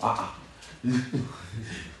vision.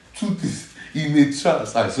 Two things. In a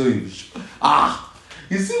trance I saw a vision.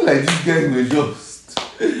 It seemed like these guys were just.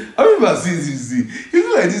 I remember seeing this. It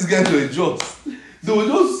seemed like these guys were just. They were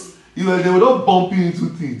just. They were not bumping into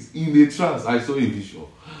things. In a trance I saw a vision.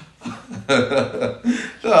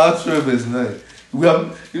 That's verse 9. We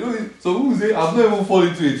have, some people say, I'm not even falling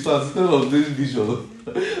into a trance instead of doing vision.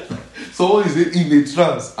 Someone is saying, in a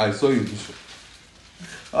trance, I saw a vision.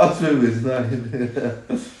 That's verse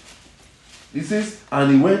 9. It says,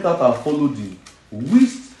 and he went out and followed him,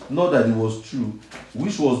 wished not that it was true,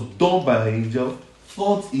 which was done by an angel,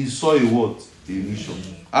 thought he saw a what? A vision.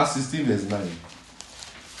 Acts 16 verse 9.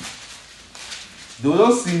 They were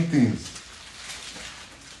just seeing things.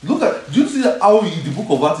 Look at, do you see how the book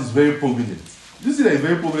of Acts is very prominent? Do you see that it's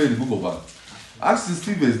very prominent in the book of Acts? Acts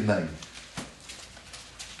 16 verse 9.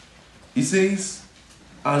 It says,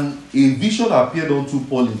 and a vision appeared unto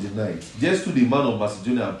Paul in the night. There stood a man of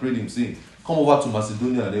Macedonia and prayed him, saying, come over to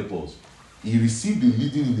Macedonia and help us. He received the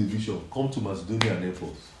leading in the vision. Come to Macedonia and help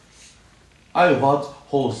us. How about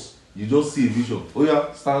horse? You just see a vision. Oh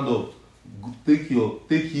yeah, stand up. Take ye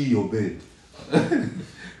your bed.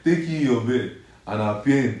 Take ye your bed. And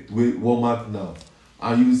appear in Walmart now.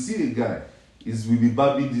 And you will see a guy will be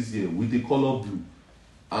barbing this year with a color blue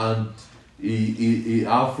and a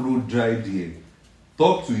afro dried hair.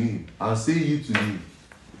 Talk to him and say you to him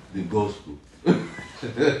the gospel.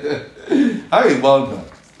 How about that?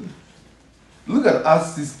 Look at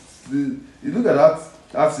Acts 16. Look at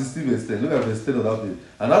Acts 16 verse 10. Look at verse 10 of that page.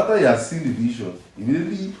 And after he had seen the vision,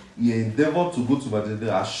 immediately he endeavored to go to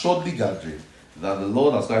Macedonia, assuredly gathering that the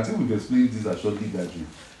Lord has. I think we've explained this assuredly gathering.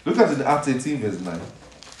 Look at it, Acts 18 verse 9.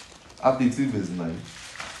 Acts 18 verse 9.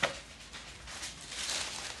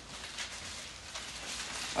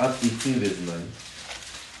 Acts 18 verse 9.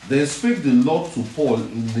 Then spake the Lord to Paul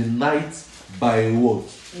in the night by a what?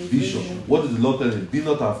 Vision. What did the Lord tell him? Be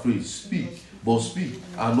not afraid. Speak, but speak,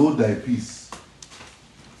 and hold thy peace.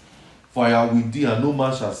 For I am with thee, and no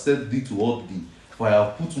man shall set thee to hurt thee. For I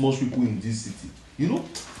have put much people in this city.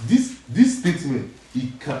 This statement,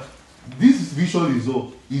 this vision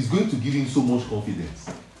is going to give him so much confidence.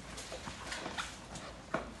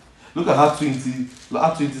 Look at Acts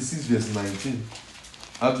 26 verse 19.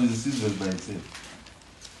 Acts 26 verse 19.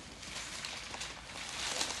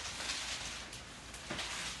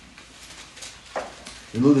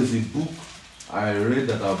 There's a book I read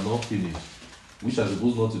that I have not finished, which I'm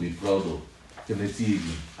supposed not to be proud of. Kenneth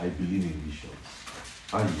Hagin, I believe in visions.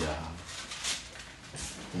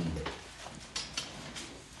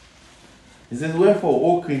 He says, wherefore,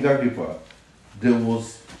 O King Agrippa,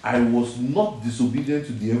 I was not disobedient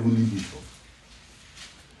to the heavenly vision.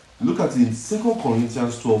 Look at it in 2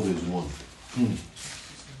 Corinthians 12 verse 1.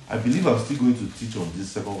 I believe I'm still going to teach on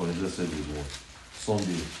this 2 Corinthians 12 verse 1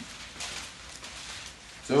 Sunday.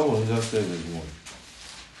 2 Corinthians 12 verse 1.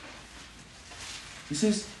 He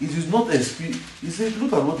says, it is not expedient. He says,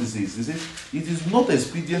 look at what he says. He says, it is not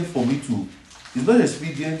expedient for me,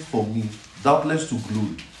 doubtless to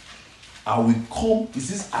glory. I will come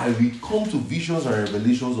to visions and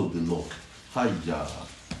revelations of the Lord.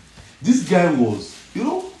 This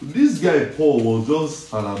guy Paul was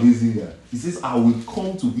just an amazing guy. He says, I will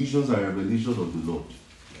come to visions and revelations of the Lord.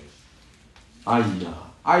 How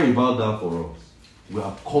about that for us? We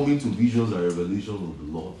are coming to visions and revelations of the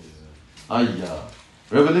Lord.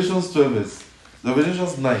 Revelations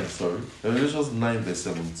 9 verse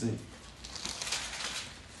 17.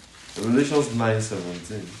 Revelations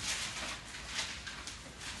 9:17.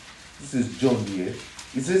 This is John here.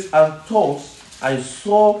 It says, and thus I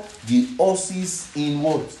saw the horses in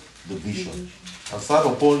what? The vision. And sat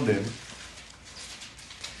upon them,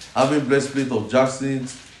 having breastplate of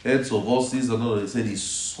jacinth, heads of horses, and all. He said he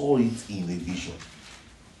saw it in a vision.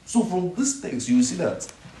 So from this text, you will see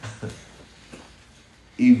that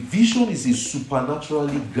a vision is a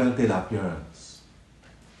supernaturally granted appearance.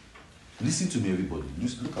 Listen to me, everybody.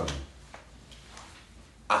 Look at me.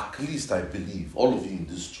 At least I believe, all of you in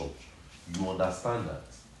this church, you understand that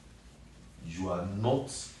you are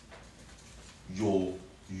not you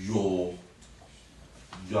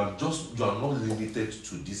are not limited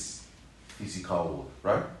to this physical world,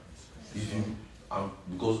 right? If you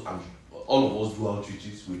because all of us do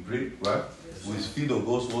outreaches, we pray, right? Yes, we feed the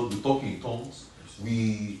gospel, we talk in tongues,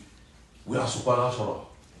 we are supernatural.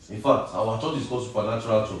 In fact, our church is called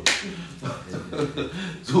Supernatural Church.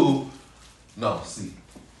 So now see,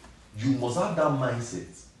 you must have that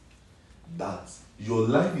mindset that your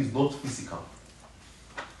life is not physical.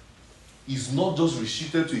 It's not just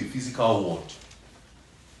restricted to a physical world.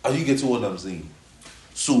 Are you getting what I'm saying?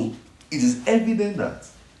 So it is evident that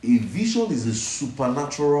a vision is a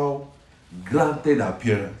supernatural granted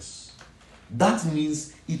appearance. That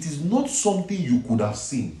means it is not something you could have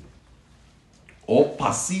seen or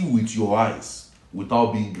perceive with your eyes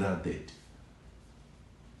without being granted.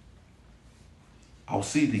 I'll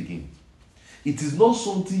say it again. It is not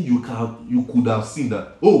something you could have seen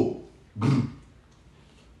that, or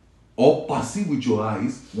perceive with your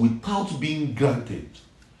eyes without being granted.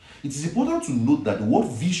 It is important to note that the word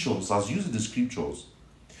visions, as used in the scriptures,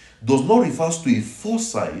 does not refer to a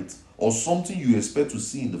foresight or something you expect to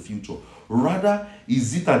see in the future. Rather,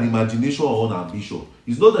 is it an imagination or an ambition?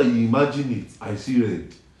 It's not that you imagine it. I see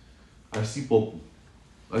red. I see purple.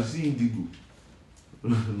 I see indigo.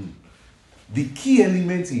 The key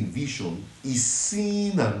element in vision is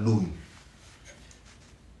seeing and knowing.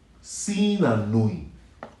 Seeing and knowing.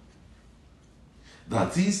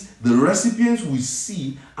 That is, the recipients will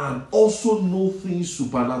see and also know things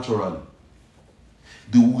supernaturally.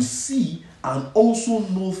 They will see and also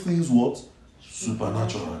know things what?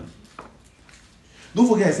 Supernaturally. Don't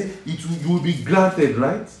forget, I say you will be granted,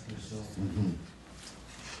 right? Mm-hmm.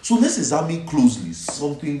 So let's examine closely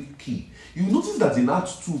something key. You notice that in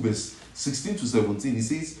Acts 2 verse 16 to 17, it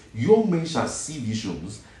says, young men shall see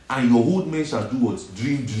visions, and your old men shall do what?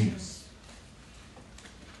 Dream dreams.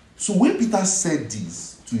 So when Peter said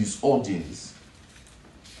this to his audience,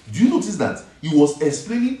 do you notice that he was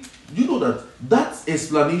explaining? Do you know that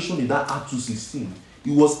explanation in that Acts 2:16,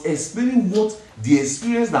 he was explaining what the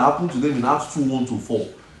experience that happened to them in Acts 2:1 to 4,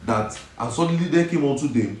 that and suddenly there came unto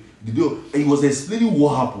them, and he was explaining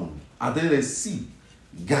what happened. And then they see,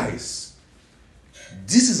 guys,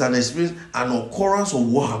 this is an experience, an occurrence of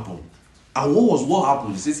what happened. And what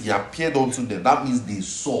happened? He says he appeared unto them. That means they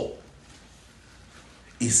saw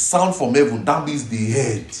a sound from heaven. That means they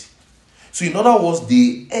heard. So in other words,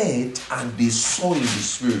 they heard and they saw in the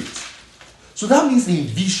spirit. So that means in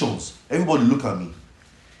visions, everybody look at me.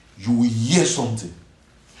 You will hear something.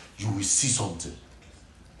 You will see something.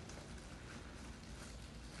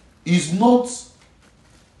 It's not,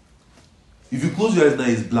 if you close your eyes now,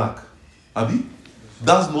 it's black. Abi?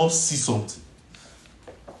 That's not see something.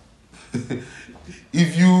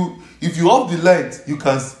 If you off the light, you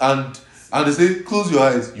can, and they say close your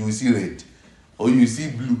eyes, you will see red or you will see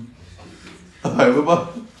blue. I remember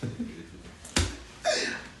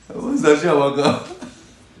I was actually about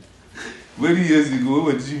many years ago when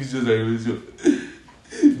we were teaching visions and revelation,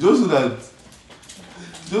 just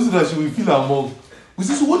so that she will feel among. We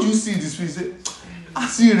say, so what do you see in this face? Say, I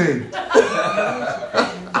see red.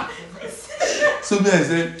 So me, I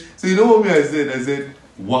said, so you know what me I said? I said,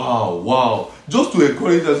 wow. Just to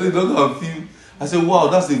encourage her, so you don't have feel. I said, wow,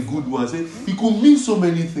 that's a good one. I said, it could mean so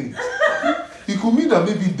many things. It could mean that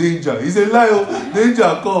maybe danger. It's a lie,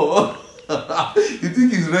 danger call. You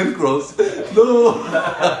think it's Red Cross? No.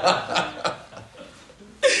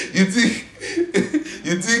 You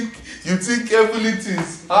think heavenly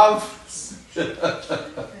things have.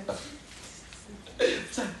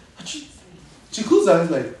 She closed her eyes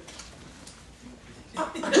like,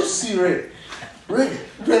 I just see red.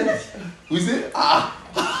 We say,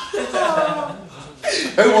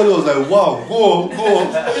 Everybody was like, wow, go on.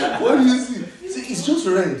 What do you see? See, it's just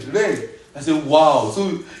red. I said, wow.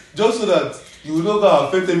 So just so that you will not go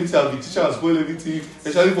affect everything and be teacher and spoil everything,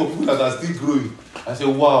 especially for people that are still growing. I said,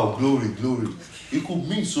 wow, glory. It could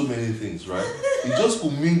mean so many things, right? It just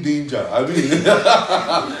could mean danger. I mean,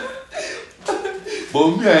 but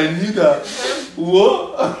me, I knew that.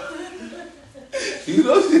 What? You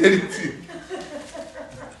don't see anything.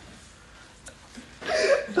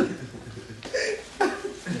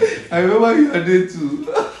 I remember you were there too.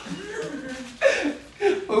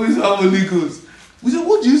 When we saw Holy Ghost, we said,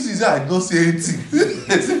 what do you see? He said, I did not see anything.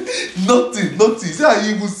 I said, nothing. He said, are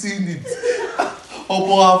you even seeing it?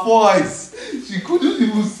 Upon her 4 eyes. She couldn't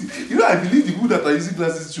even see. You know, I believe the people that are using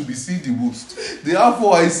glasses should be seeing the most. They have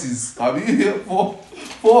 4 eyes. I mean,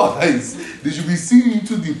 four eyes. They should be seeing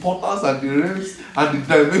into the portals and the realms and the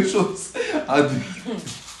dimensions and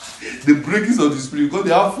the breakings of the spirit, because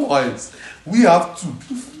they have 4 eyes. We have 2.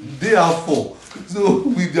 They have 4. So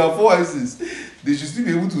with their 4 eyes, they should still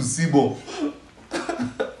be able to see more.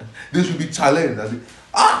 They should be challenged. I say,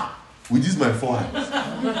 with this my 4 eyes.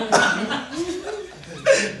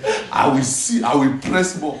 I will see, I will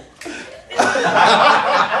press more.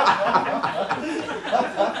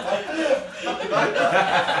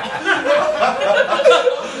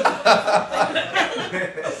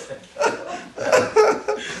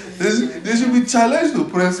 They should be challenged to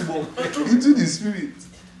press more into the spirit.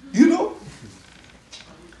 You know?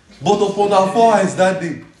 But upon her 4 eyes that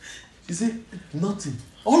day, she said, nothing.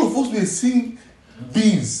 All of us were seeing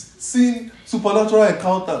beings, seeing supernatural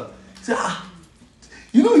encounter. Say,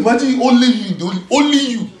 imagine only you, only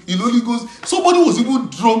you in Holy Ghost. Somebody was even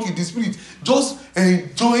drunk in the spirit, just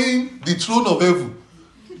enjoying the throne of heaven.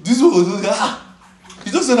 This one was he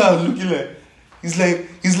just said, I'm looking like, he's like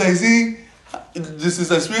saying, this is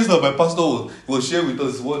the experience that my pastor was sharing with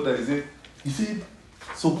us one time. He said,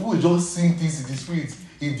 some people just seeing things in the spirit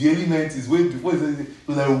in the early 90s, way before he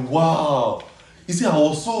was like, wow. He said, I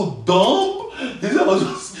was so dumb. He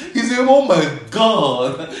said, oh my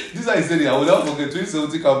God. This is how he said it. I will never forget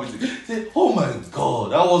 2017 campus. He said, oh my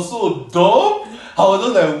God, I was so dumb. I was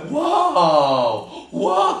just like,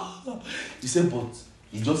 wow. He said, but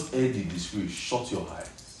he just heard in the spirit, shut your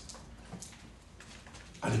eyes.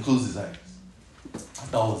 And he closed his eyes.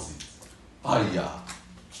 And that was it.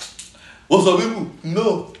 But some people,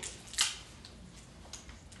 no.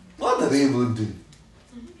 What are they even doing?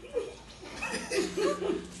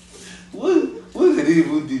 What did they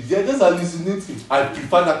even do? They're just hallucinating. I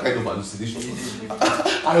prefer that kind of hallucination.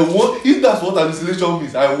 If that's what hallucination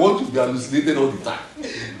means, I want to be hallucinated all the time.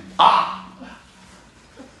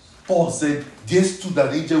 Paul said, there stood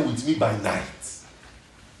an angel with me by night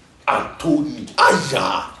and told me,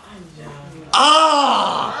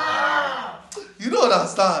 you don't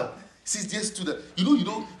understand. See, there stood that. You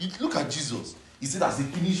look at Jesus. He said, as he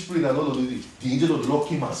finished praying and all of the angel of the Lord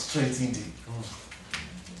came and strengthened him.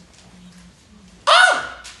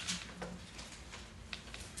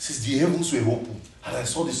 Since the heavens were open, and I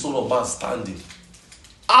saw the Son of Man standing.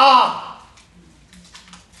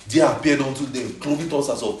 There appeared unto them, clothing us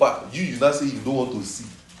as of fire. You now say you don't want to see.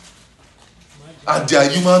 And they are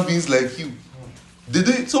human beings like you.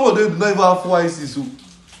 Some of them do not even have 4 eyes.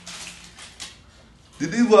 They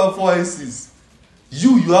didn't even have 4 eyes.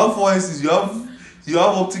 You have 4 eyes. You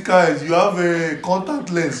have optical eyes. You have a contact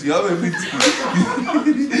lens. You have everything.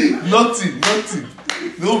 Nothing.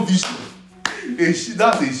 No vision.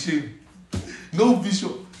 That's a shame. No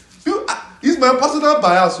vision. It's my personal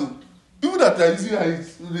bias. People that are using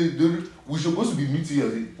eyes, we're supposed to be meeting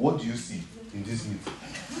here. What do you see in this meeting?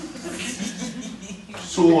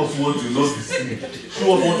 Show us what you not see.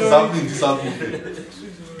 Show us what is happening in this atmosphere.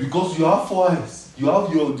 Because you have 4 eyes. You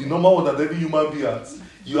have the normal one that every human being has.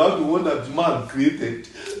 You have the one that man created.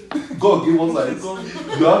 God gave us eyes.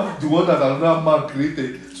 You have the one that another man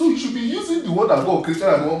created. So you should be using the one that God created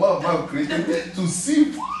and the one man created to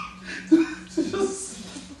see.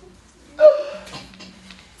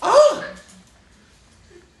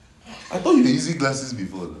 I thought you were using glasses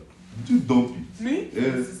before. Did you dump it? Me?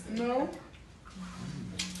 Yes. No.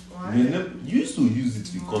 You used to use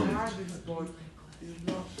it in college. I had it, but it's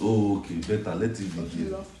not. Oh, okay. Better let it be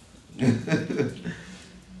here.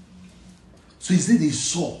 So he said they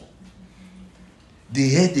saw. They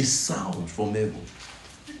heard a sound from heaven.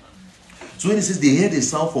 So when he says they heard a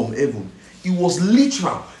sound from heaven, it was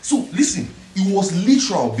literal. So listen, it was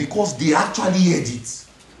literal because they actually heard it.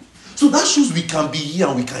 So that shows we can be here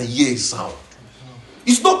and we can hear a sound.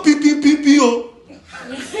 It's not pee. Oh.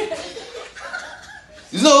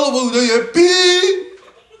 It's not all about we don't hear pee.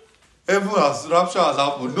 Heaven has rapture has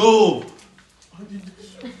happened. No.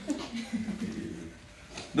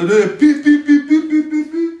 No, pee.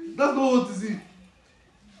 That's not what it is.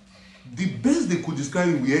 The best they could describe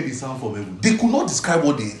it, we heard the sound from heaven. They could not describe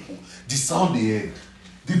what the sound they heard.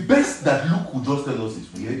 The best that Luke could just tell us is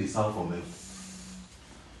we heard the sound from heaven.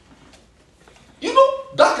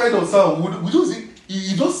 That kind of sound, we don't see,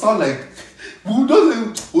 it just sound like, we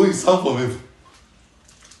don't say, it sound from heaven.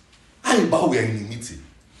 How about we are in a meeting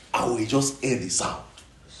and we just hear the sound?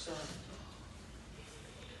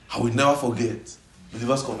 I will never forget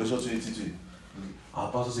Believers Convention 2020.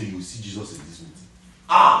 Our pastor said, you will see Jesus in this meeting.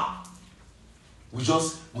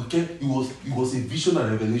 It was a vision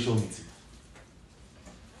and revelation meeting.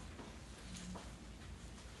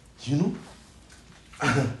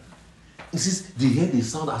 It says they heard the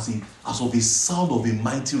sound as of a sound of a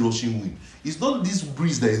mighty rushing wind. It's not this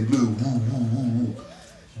breeze that is blowing woo, woo, woo, woo.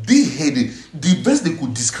 They heard it. The best they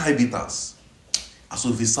could describe it as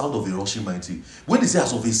of a sound of a rushing mighty. When they say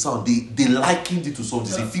as of a sound, they likened it to something.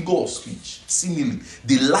 It's a figure of speech. Similarly,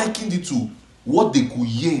 they likened it to what they could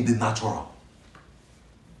hear in the natural.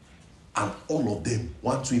 And all of them,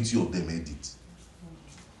 120 of them heard it.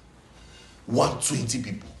 120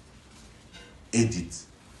 people heard it.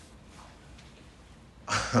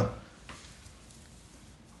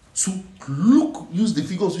 So Luke used the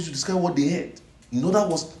figures which to describe what they heard. In other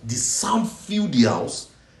words, the sound filled the house,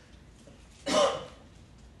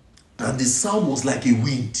 and the sound was like a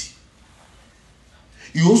wind.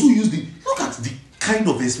 He also used look at the kind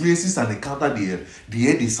of experiences and encounter they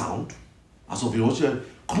heard the sound as of a rushing.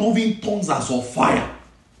 cloven tongues as of fire.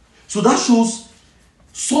 So that shows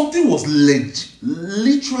something was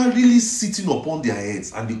literally sitting upon their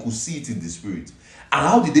heads, and they could see it in the spirit. And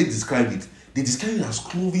how did they describe it? They described it as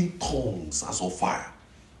cloven tongues as of fire.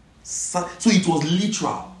 So it was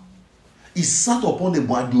literal. It sat upon them,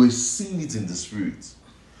 but they were seeing it in the spirit.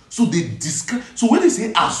 So they describe. So when they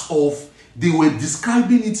say as of, they were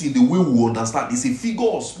describing it in the way we understand. It's a figure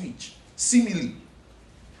of speech, simile.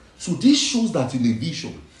 So this shows that in a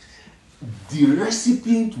vision, the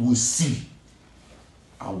recipient will see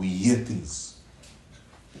and will hear things.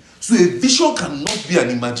 So a vision cannot be an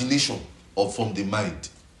imagination or from the mind.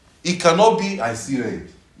 It cannot be, I see red.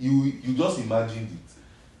 You just imagined it.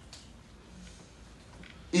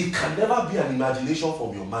 It can never be an imagination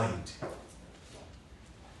from your mind.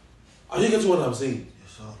 Are you getting what I'm saying?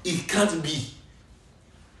 Yes, sir. It can't be.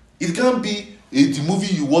 It can't be the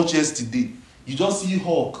movie you watched yesterday. You just see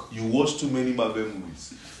Hulk. You watch too many Marvel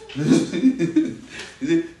movies.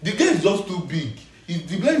 The guy is just too big.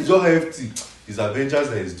 The guy is just hefty. It's Avengers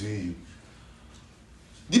that is doing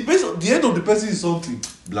you. The end of the person is something.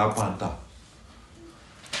 Black Panther.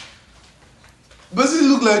 The person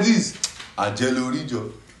look like this. Angelo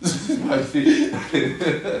Rijo.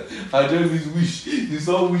 Angelo is Wish. He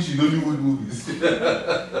saw Wish in Hollywood movies.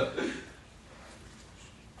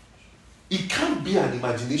 It can't be an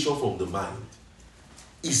imagination from the mind.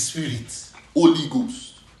 It's spirit. Holy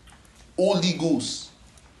Ghost. Holy Ghost.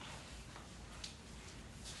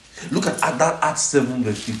 Look at that Acts 7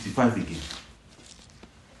 verse 55 again.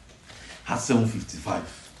 Acts 7:55.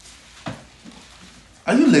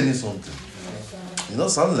 Are you learning something? You don't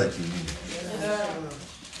sound like you need.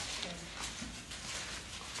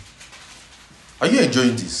 Are you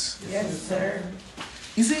enjoying this? Yes, sir.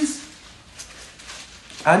 He says,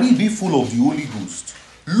 and ye be full of the Holy Ghost,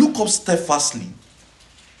 look up steadfastly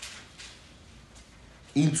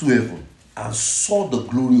into heaven and saw the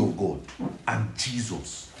glory of God and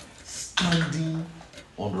Jesus standing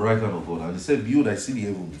on the right hand of God. And he said, behold, I see the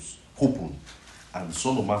heavens open and the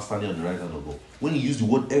Son of Man standing on the right hand of God. When he used the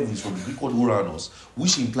word heavens from the Greek word uranos,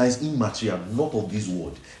 which implies immaterial, not of this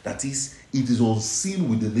world. That is, it is unseen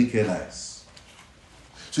with the naked eyes.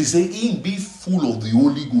 So he said, in be full of the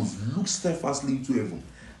Holy Ghost, look steadfastly into heaven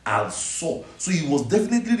and saw. So he was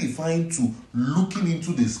definitely referring to looking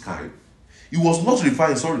into the sky. He was not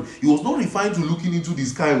referring to looking into the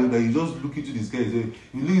sky when you just look into the sky. You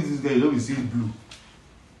look into the sky, you don't see it blue.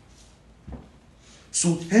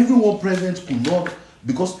 So everyone present could not,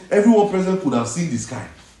 because everyone present could have seen the sky.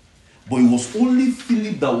 But it was only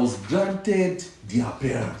Philip that was granted the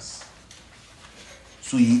appearance.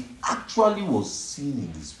 So he actually was seen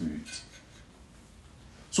in the spirit.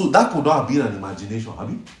 So that could not have been an imagination, have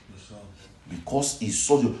you? Yes, sir. Because he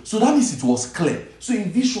saw you. So that means it was clear. So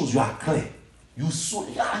in visions, you are clear. You saw,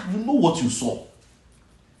 you know what you saw.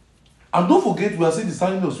 And don't forget, we are saying the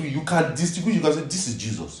standing of spirit. You can distinguish, you can say, this is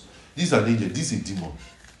Jesus. This is an angel, this is a demon.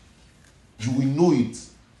 You will know it.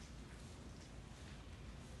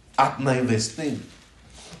 Act 9 verse 10.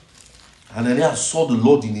 Ananias saw the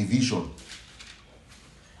Lord in a vision.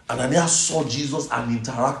 Ananias saw Jesus and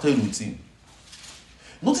interacted with him.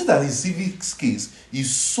 Notice that in Civics case, he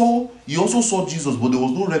also saw Jesus, but there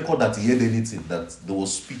was no record that he heard anything, that they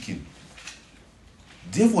was speaking.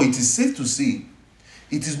 Therefore, it is safe to say,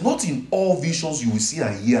 it is not in all visions you will see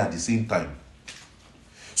and hear at the same time.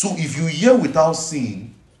 So if you hear without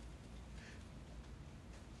seeing,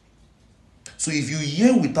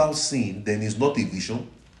 then it's not a vision.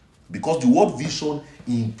 Because the word vision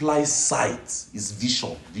implies sight. It's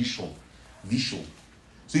vision.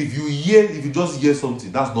 So if you just hear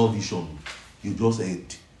something, that's not vision. You just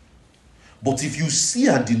heard. But if you see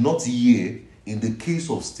and did not hear, in the case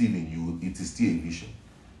of stealing, it is still a vision.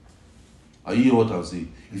 Are you hear what I'm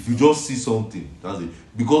saying? If you just see something, that's it.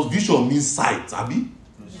 Because vision means sight, Abi.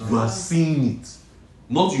 You are seeing it,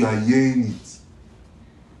 not you are hearing it.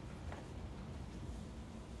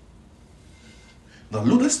 Now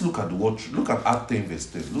let's look at the word. Look at Act 10 verse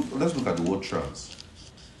 10. Let's look at the word trance.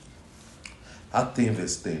 Act 10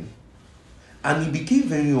 verse 10. And he became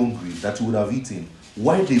very hungry that he would have eaten.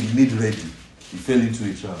 While they made ready, he fell into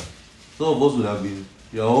a trance. Some of us would have been,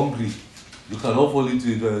 you're hungry. You cannot fall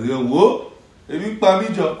into a trance. You're, whoa! I'm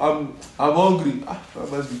hungry.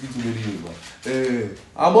 Am I speaking too many years?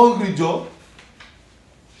 I'm hungry, Joe.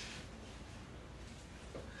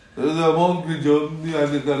 I'm hungry, Joe. I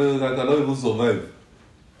cannot even survive.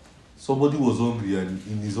 Somebody was hungry, and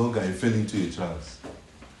in his hunger, he fell into a trance.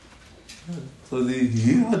 So they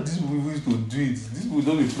hear these people used to do it. These people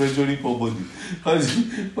don't be pressuring somebody.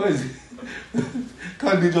 Why is it?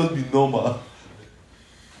 Can't they just be normal?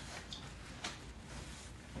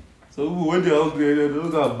 So when they're hungry, they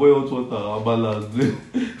don't have boil hot water or balance.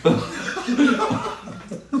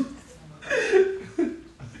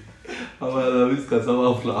 Abala with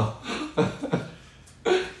cassava flour.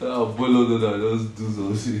 Boil hot water, just do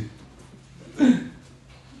something.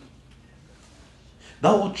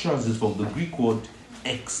 That word translates from the Greek word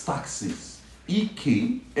ekstasis.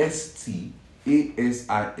 E-K-S-T-A-S-I-S.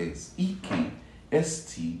 E-K-S-T-A-S-I-S.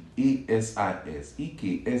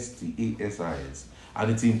 E-K-S-T-A-S-I-S. And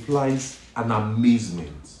it implies an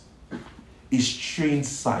amazement, a strange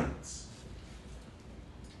sight,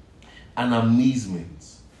 an amazement,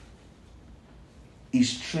 a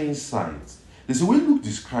strange sight. There's a way Luke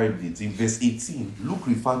described it in verse 18. Luke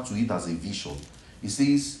referred to it as a vision. He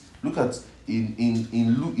says, look at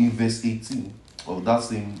in Luke in verse 18 of that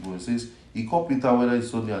same verse. It says he called Peter whether he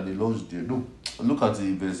saw me and the Lord's there. No, look at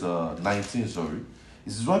it, verse 19. Sorry,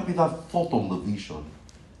 this is why Peter thought on the vision.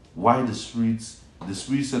 Why the Spirit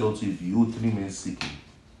said unto him, behold, 3 men seeking.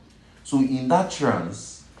 So in that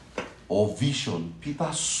trance or vision,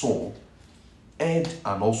 Peter saw, heard,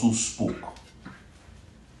 and also spoke.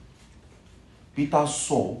 Peter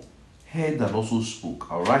saw, heard, and also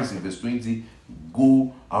spoke. Arise in verse 20.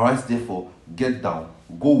 Go, arise therefore, get down,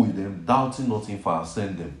 go with them, doubting nothing, for I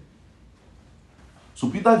send them. So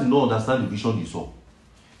Peter did not understand the vision he saw.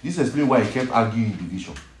 This explains why he kept arguing the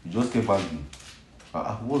vision. He just kept arguing.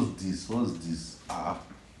 What's this? What's this?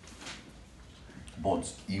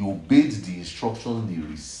 But he obeyed the instruction he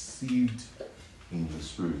received in the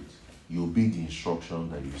Spirit. He obeyed the instruction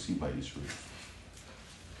that he received by the Spirit.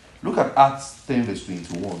 Look at Acts 10 verse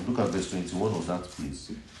 21. Look at verse 21 of that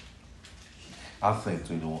place. Acts 10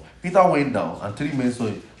 21. Peter went down and 3 men saw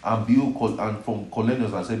him, and behold, and from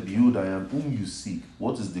Cornelius and said, behold, I am whom you seek.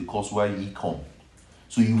 What is the cause why ye come?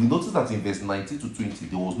 So you will notice that in verse 19 to 20,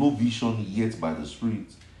 there was no vision yet by the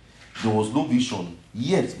Spirit. There was no vision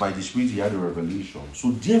yet by the Spirit. He had a revelation.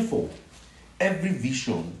 So therefore, every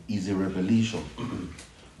vision is a revelation.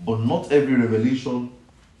 But not every revelation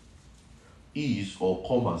is or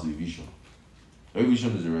come as a vision. Every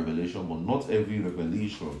vision is a revelation, but not every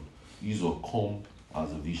revelation is or come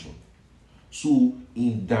as a vision. So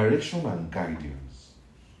in direction and guidance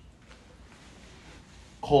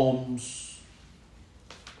comes.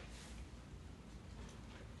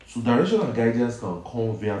 So direction and guidance can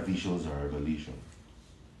come via visions and revelation.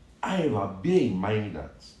 However, bear in mind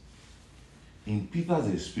that in Peter's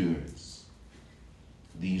experience,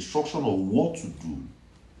 the instruction of what to do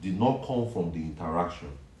did not come from the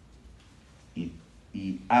interaction.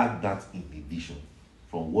 He had that in the vision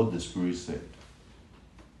from what the Spirit said.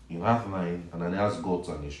 In Acts 9, Ananias got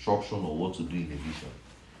an instruction on what to do in the vision.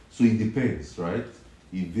 So it depends, right?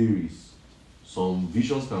 It varies. Some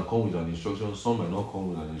visions can come with an instruction, some might not come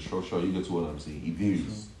with an instruction. You get what I'm saying? It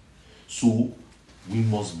varies. So we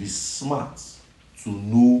must be smart to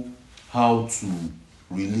know how to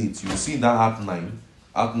relate. You see that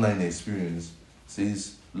Act 9 experience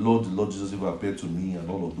says, Lord, the Lord Jesus appeared to me and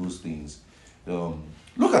all of those things.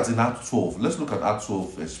 Look at in Act 12. Let's look at Act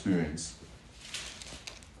 12 experience.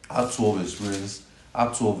 Act 12 experience.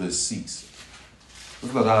 Act 12 verse 6.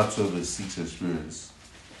 Look at Act 12 verse 6 experience.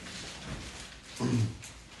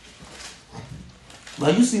 Now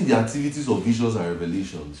you seen the activities of visions and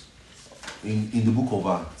revelations in the book of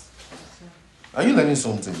Acts. Are you learning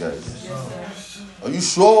something, guys? Yes, sir. Are you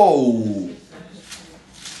sure?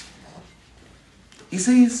 He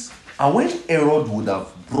says, and when Herod would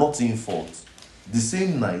have brought him forth, the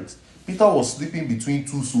same night, Peter was sleeping between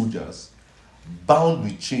 2 soldiers, bound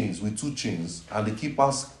with 2 chains, and the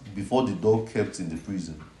keepers before the door kept in the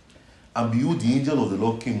prison. And behold, the angel of the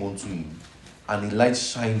Lord came unto him, and a light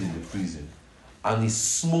shined in the prison. And he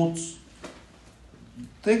smote.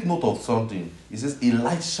 Take note of something. It says, a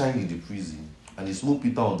light shined in the prison, and he smote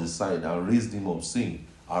Peter on the side and raised him up, saying,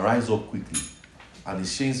 arise up quickly. And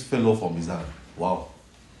his chains fell off from his hand. Wow.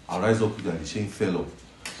 Arise up quickly, and the chain fell off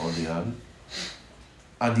on the hand.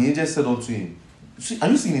 And the angel said unto him, are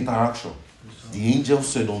you seeing interaction? The angel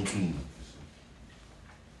said unto him,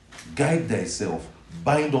 guide thyself,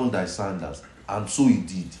 bind on thy sandals. And so he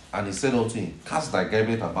did. And he said unto him, cast thy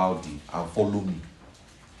garment about thee, and follow me.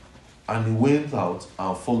 And he went out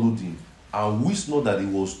and followed him, and wished not that it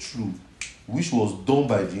was true, which was done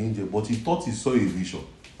by the angel, but he thought he saw a vision.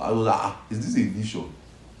 I was like, is this a vision?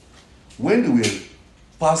 When they were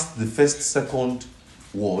past the first and second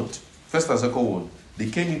word, they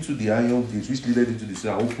came into the iron gate which leaded into the city,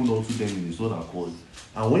 and opened unto them in his own accord.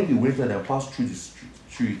 And when they went and they passed through the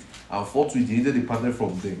street, and forthwith the angel departed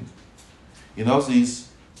from them. It now says,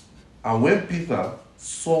 and when Peter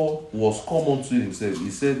saw was come unto himself, he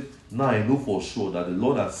said, now I know for sure that the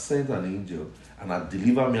Lord has sent an angel and hath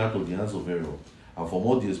delivered me out of the hands of Pharaoh, and from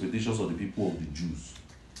all the expectations of the people of the Jews.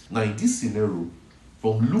 Now, in this scenario,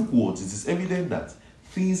 from Luke words, it is evident that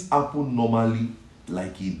things happen normally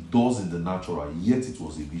like it does in the natural, yet it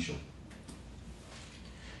was a vision.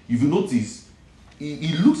 If you notice,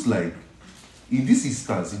 it looks like, in this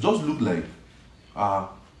instance, it just looked like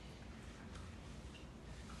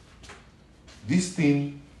this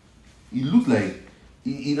thing, it looked like,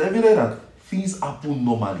 it evident that things happen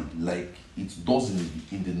normally like it does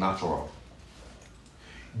in the natural.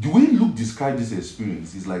 The way Luke described this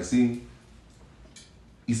experience is like saying,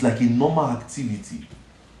 it's like a normal activity.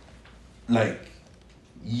 Like,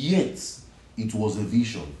 yet it was a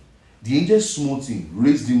vision. The angel smote him,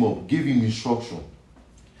 raised him up, gave him instruction.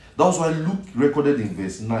 That's why Luke recorded in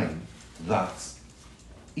verse 9 that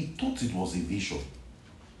he thought it was a vision.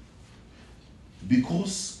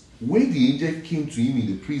 Because when the angel came to him in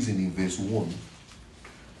the prison in verse 1,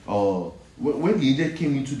 when the angel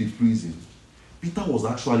came into the prison, Peter was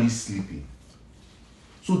actually sleeping.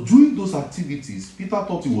 So during those activities, Peter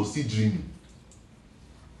thought he was still dreaming.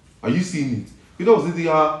 Are you seeing it? Peter was thinking,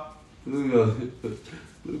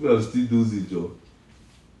 maybe I'm still dozing, Joe.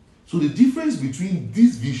 So the difference between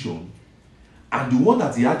this vision and the one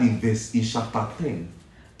that he had in chapter 10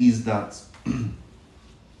 is that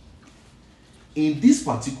in this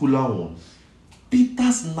particular one,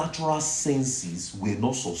 Peter's natural senses were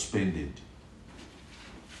not suspended.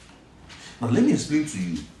 Now let me explain to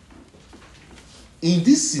you. In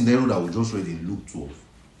this scenario that we just read in Luke 12,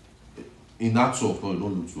 in Acts 12, no,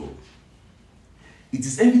 not Luke 12, it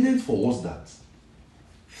is evident for us that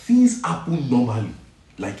things happen normally,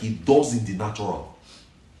 like it does in the natural.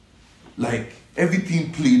 Like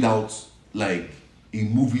everything played out like a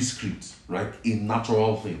movie script, right? A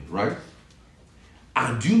natural thing, right?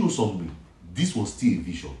 And do you know something? This was still a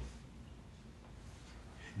vision.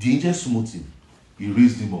 The angel smote him. He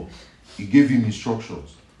raised him up. He gave him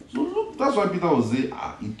instructions. So look, that's why Peter was saying,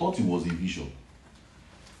 he thought it was a vision.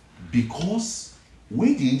 Because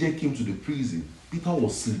when the angel came to the prison, Peter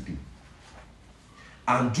was sleeping.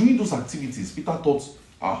 And during those activities, Peter thought,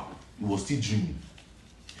 he was still dreaming.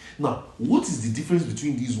 Now, what is the difference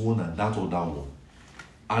between this one and that other one?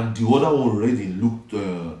 And the other one read in Luke,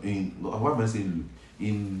 in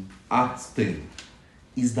Acts 10,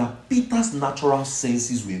 is that Peter's natural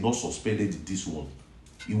senses were not suspended in this one.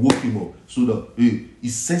 He woke him up so that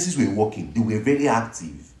his senses were working. They were very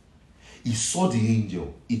active. He saw the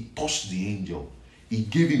angel. He touched the angel. He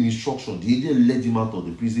gave him instruction. The angel led him out of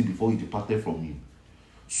the prison before he departed from him.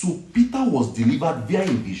 So Peter was delivered via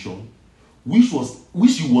a vision,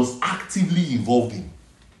 which he was actively involved in.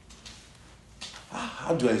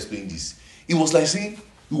 How do I explain this? It was like saying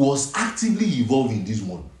he was actively involved in this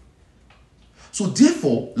one. So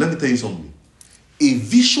therefore, let me tell you something. A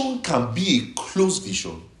vision can be a closed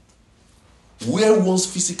vision where one's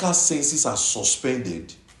physical senses are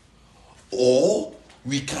suspended, or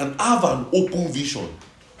we can have an open vision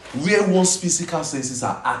where one's physical senses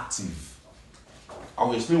are active.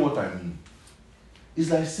 I'll explain what I mean.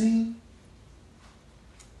 It's like saying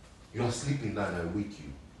you are sleeping now and I wake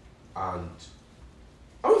you, and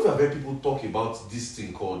I don't know if I've heard people talk about this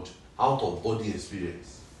thing called out of body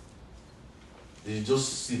experience. They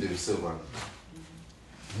just see themselves and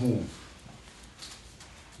move.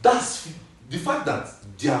 That's the fact that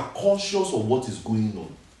they are conscious of what is going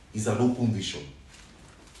on is an open vision.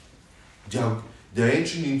 They are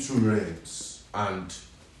entering into realms and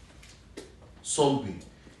something.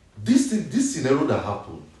 This scenario that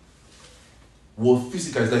happened was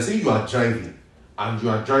physical. It's like saying you are driving and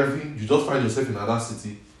you just find yourself in another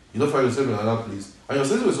city, you don't find yourself in another place, and you're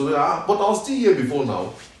saying to yourself, but I was still here before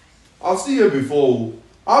now. I was still here before.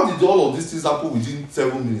 How did all of these things happen within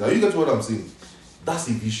 7 minutes? Are you getting what I'm saying? That's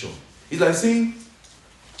a vision. It's like saying,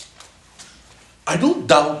 I don't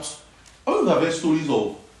doubt. I don't have heard stories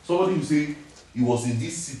of somebody who say he was in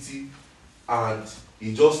this city and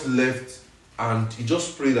he just left and he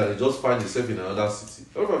just prayed and he just found himself in another city.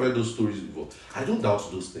 I don't have heard those stories before. I don't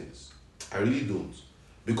doubt those things. I really don't.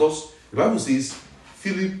 Because the Bible says,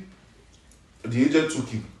 Philip, the angel took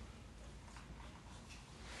him.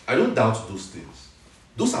 I don't doubt those things.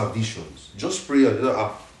 Those are visions. Just pray and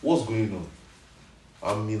what's going on?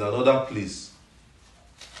 I'm in another place.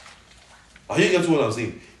 Are you getting what I'm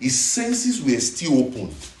saying? His senses were still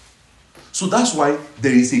opened. So that's why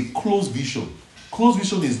there is a closed vision. Closed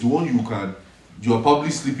vision is the one you are probably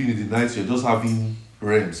sleeping in the night, you're just having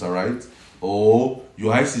REMs, alright? Or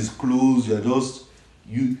your eyes is closed, you're just,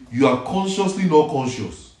 you are consciously not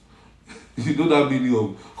conscious. You know that meaning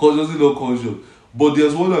of consciously not conscious. But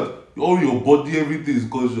there's one that all your body, everything is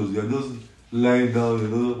conscious. You're just lying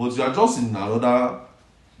down, but you are just in another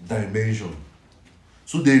dimension.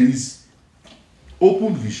 So there is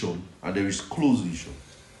open vision and there is closed vision.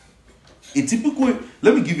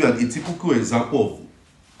 Let me give you a typical example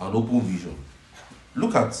of an open vision.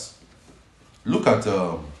 Look at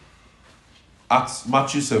Acts,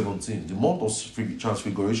 Matthew 17, the Mount of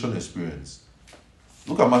Transfiguration experience.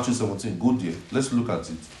 Look at Matthew 17. Go there. Let's look at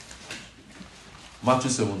it. Matthew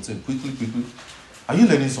 17. Quickly. Are you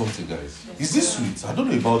learning something, guys? Yes, Is this sweet? I don't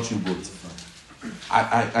know about you, but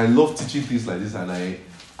I love teaching things like this, and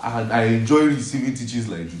I enjoy receiving teachings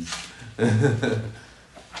like this.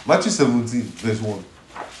 Matthew 17, verse 1.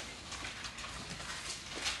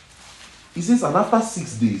 He says, and after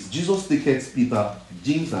 6 days, Jesus taketh Peter,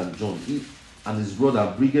 James, and John, and his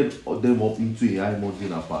brother, bringeth them up into a high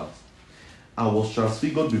mountain apart, and was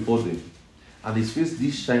transfigured before them. And his face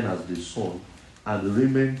did shine as the sun, and the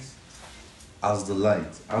raiment as the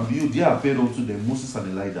light. And behold, there appeared unto them Moses and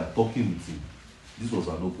Elijah, talking with him. This was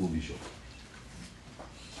an open vision.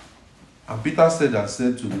 And Peter said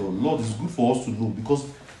to the Lord, Lord, it's good for us to know, because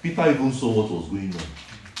Peter even saw what was going on.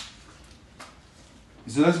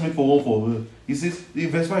 He said, let's make for one for me. He says, in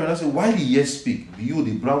verse 5, he said, while he yet spake, behold,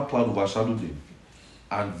 a brown cloud overshadowed them,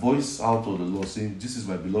 and voice out of the Lord, saying, this is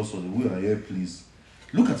my beloved son, in whom I am pleased.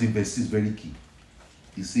 Look at it, verse 6, very key.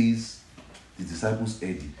 He says, the disciples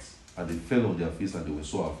heard it, and they fell on their face, and they were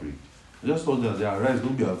so afraid. I just told them, arise,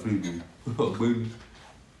 don't be afraid.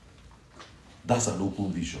 That's an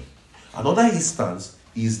open vision. Another instance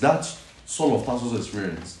is that Saul of Tarsus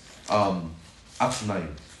experience. Acts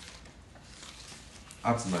 9.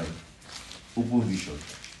 Acts 9. Open vision.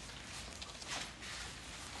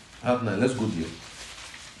 Acts 9. Let's go there.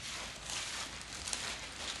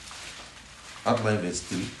 Acts 9 verse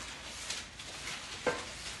 3.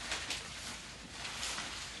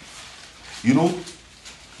 You know,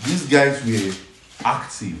 these guys were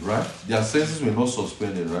active, right? Their senses were not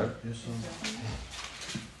suspended, right? Yes, sir.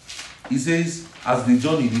 He says, as they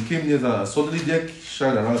journeyed, they came near and suddenly there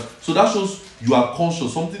shined around. So that shows you are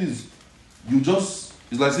conscious. Something is,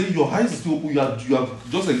 it's like saying your eyes is still open, you are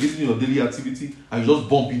just engaging in your daily activity and you just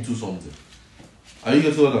bump into something. Are you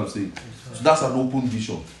getting what I'm saying? Yes, so that's an open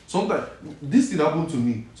vision. Sometimes, this thing happened to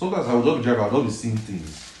me. Sometimes I will just be driving, I will just be seeing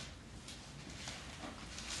things.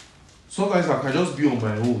 Sometimes I can just be on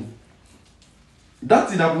my own. That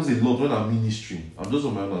thing happens a lot when I'm ministering. I'm just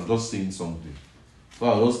on my own, I'm just saying something. So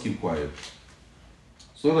I'll just keep quiet.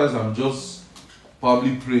 Sometimes I'm just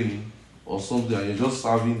probably praying or something and you're just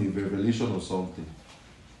having a revelation or something.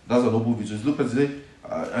 That's an open vision. Look at it.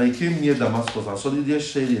 And he came near Damascus and suddenly there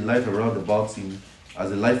shed a light around about him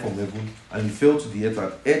as a light from heaven. And he fell to the earth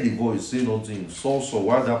and heard a voice saying unto him, Saul, Saul,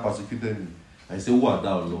 why thou persecuted me? And he said, who art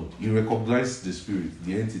thou, Lord? He recognized the spirit,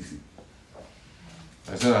 the entity.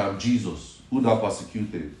 I said, I am Jesus, who thou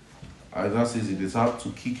persecuted. And that says it is hard to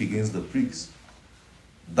kick against the pricks.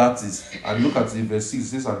 That is, and look at it, verse 6, it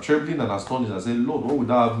says, I'm trembling and astonished. I said, Lord, what would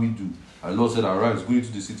thou have me do? And the Lord said, arise, go into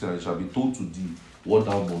the city, and it shall be told to thee what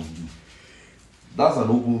thou must do. That's an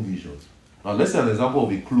open vision. Now let's see an example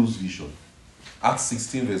of a closed vision. Acts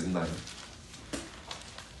 16, verse 9.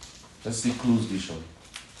 Let's see closed vision.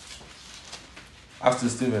 Acts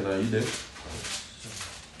 16, verse 9, are you there?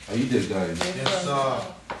 Are you there, guys? Yes, sir.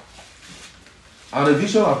 And a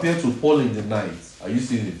vision appeared to Paul in the night. Are you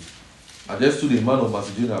seeing it? And there stood a man of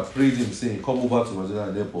Macedonia, prayed him, saying, come over to Macedonia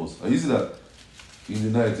and help us. And you see that in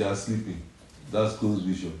the night they are sleeping. That's closed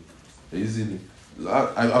vision. Are you seeing it?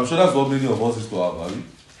 I'm sure that's what many of us is to have, are we?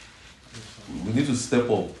 We need to step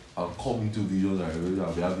up and come into visions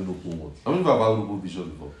and be having open ones. How many people have had open vision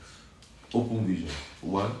before? Open vision.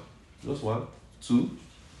 1, just 1, 2,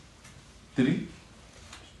 3.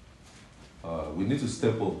 We need to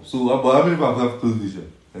step up. So, but how many people have closed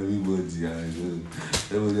vision? Everybody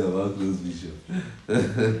have closed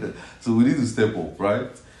vision. So we need to step up, right?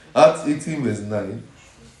 Acts 18 verse 9.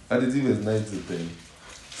 Acts 18 verse 9 to 10.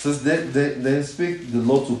 Says then spake the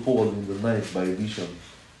Lord to Paul in the night by a vision.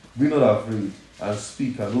 Be not afraid, and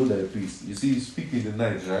speak and hold thy peace. You see, speak in the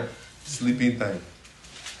night, right? Sleeping time.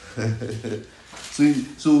 so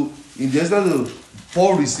in the instance of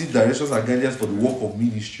Paul received directions and guidance for the work of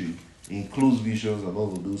ministry in closed visions and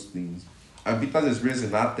all of those things. And Peter's experience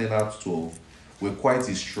in Acts 10, Acts 12 were quite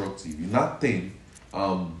instructive. In Acts 10,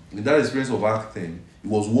 in that experience of Acts 10, he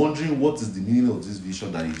was wondering what is the meaning of this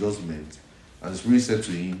vision that he just meant. And the Spirit said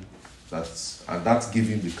to him that gave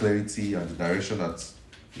him the clarity and the direction that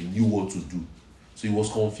he knew what to do. So he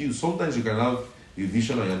was confused. Sometimes you can have a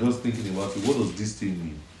vision and you're just thinking about it. What does this thing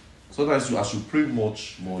mean? Sometimes as you pray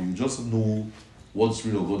much more, you just know what the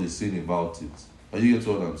Spirit of God is saying about it. Are you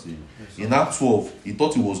getting what I'm saying? Yes, in Acts 12, he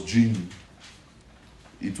thought he was dreaming.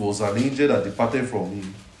 it was an angel that departed from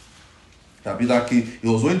him. That Peter came. It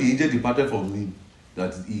was when the angel departed from him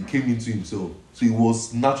that he came into himself. So it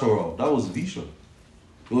was natural. That was vision.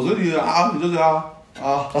 It was when he I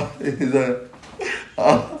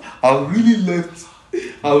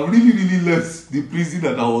really left the prison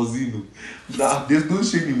that I was in. Nah, there's no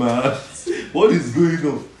shame in my heart. What is going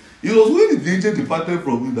on? It was when the angel departed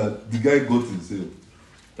from him that the guy got himself.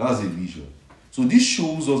 That's a vision. So this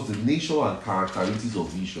shows us the nature and characteristics of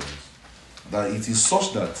visions. That it is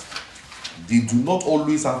such that they do not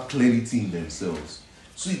always have clarity in themselves.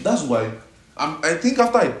 So that's why I think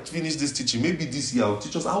after I finish this teaching, maybe this year I'll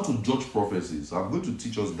teach us how to judge prophecies. I'm going to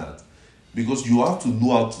teach us that. Because you have to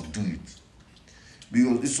know how to do it.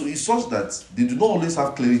 Because it's such that they do not always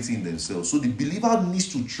have clarity in themselves. So the believer needs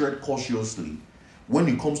to tread cautiously when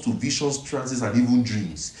it comes to visions, trances, and even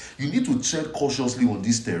dreams. You need to tread cautiously on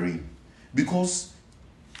this terrain. Because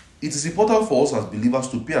it is important for us as believers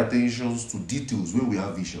to pay attention to details when we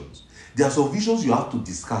have visions. There are some visions you have to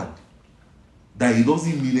discard. That it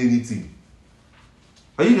doesn't mean anything.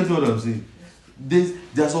 Are you getting what I'm saying?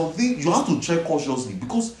 There are some things you have to tread cautiously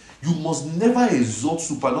because you must never exalt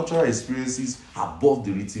supernatural experiences above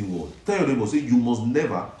the written word. Tell your neighbor, say you must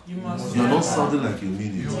never. You're not sounding like you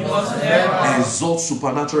mean it. You must never exalt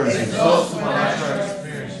supernatural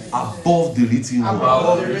experiences above the written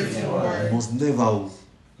word. You must never.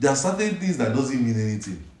 There are certain things that doesn't mean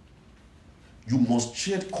anything. You must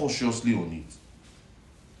tread cautiously on it.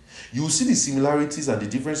 You will see the similarities and the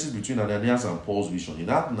differences between Ananias and Paul's vision. In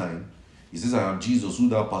Act 9, he says, I am Jesus who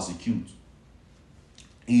thou persecute.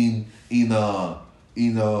 In that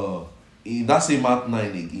same Act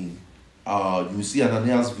 9 again, you see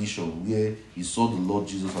Ananias' vision where he saw the Lord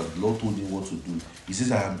Jesus and the Lord told him what to do. He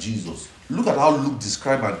says, I am Jesus. Look at how Luke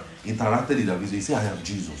described and interacted in that vision. He said, I am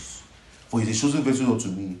Jesus. For he is a chosen vessel unto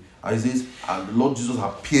me. And he says, and the Lord Jesus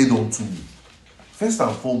appeared unto me. First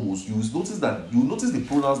and foremost, you notice the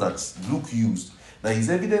pronouns that Luke used. That it's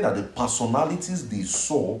evident that the personalities they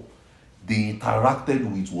saw, they interacted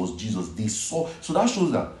with was Jesus. They saw. So that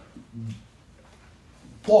shows that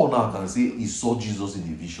Paul now can say he saw Jesus in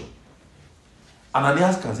a vision.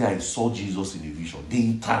 Ananias can say I saw Jesus in a vision. They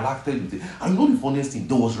interacted with it. And you know the funniest thing?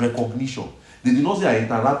 There was recognition. They did not say I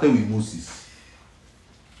interacted with Moses.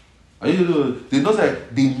 They did not say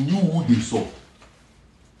they knew who they saw.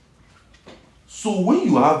 So when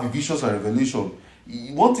you have visions and revelation,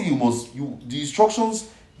 one thing the instructions,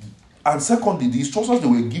 and secondly, the instructions they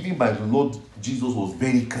were given by the Lord Jesus was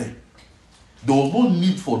very clear. There was no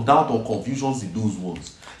need for doubt or confusions in those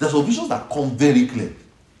ones. There's some visions that come very clear.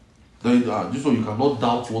 This one you cannot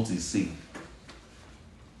doubt what he's saying.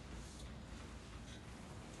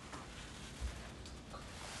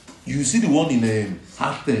 You see the one in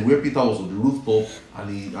Act 10 where Peter was on the rooftop and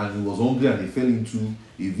he was hungry and he fell into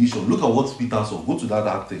a vision. Look at what Peter saw. Go to that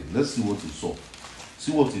Act 10. Let's see what he saw.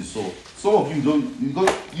 See what he saw. Some of you don't, because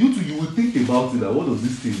you will think about it. Like, what does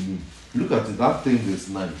this thing mean? Look at it. Act 10 verse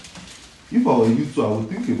 9. If I were you too, I would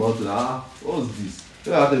think about it. What's this?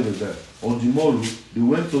 Look at it. On the morrow, they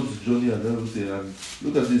went on to journey and everything. And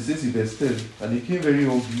look at it. It says in verse 10. And he came very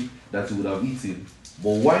hungry that he would have eaten.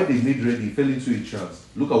 But while they made ready, he fell into a trance.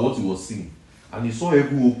 Look at what he was seeing. And he saw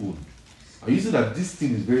heaven open. And you see that this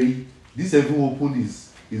heaven open is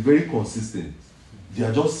very consistent. They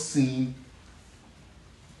are just seeing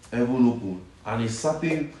heaven open. And it's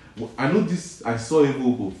certain, I know this, I saw heaven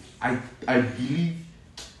open. I believe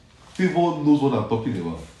Favor knows what I'm talking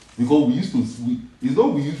about. Because we've seen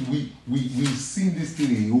this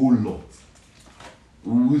thing a whole lot.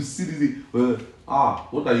 We've seen this thing,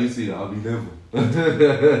 what are you saying? I'm in heaven.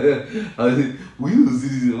 We used to see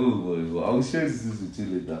this. Oh my God! I will share this with you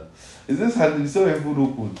later. It says, and he saw heaven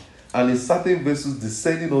open, and a certain vessel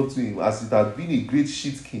descending unto him, as it had been a great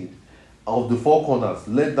sheepskin of the four corners,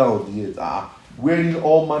 let down on the earth, wearing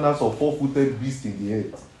all manners of four-footed beasts in the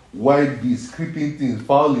earth, wild beasts, creeping things,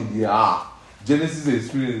 fowl in the air. Genesis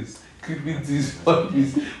experience, creeping things, foul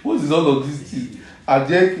beasts. What is all of these things?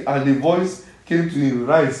 And the voice came to him,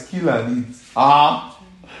 rise, kill and eat.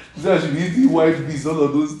 He said I should be eating wild beasts, all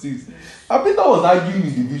of those things. And Peter was arguing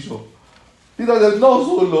with the vision. Peter said, no,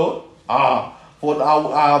 so Lord. For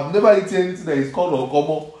I have never eaten anything that is called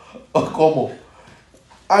uncommon.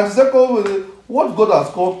 And the second one was, what God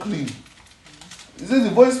has called clean. He says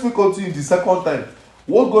the voice spoke unto him the second time.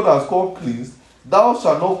 What God has called clean, thou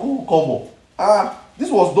shalt not call common.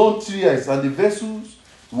 This was done 3 years, and the vessels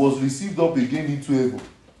was received up again into heaven.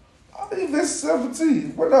 In verse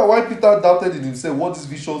 17, why Peter doubted in himself what this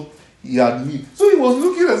vision he had mean. So he was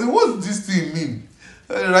looking and saying, what does this thing mean?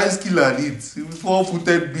 Rice, kill and eat.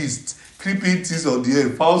 Four-footed beast. creeping things on the air,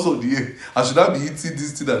 fowls on the air. I should not be eating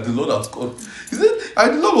this thing that the Lord has called. He said,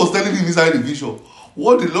 and the Lord was telling him inside the vision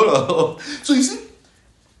what the Lord has. So you see,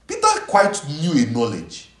 Peter quite knew a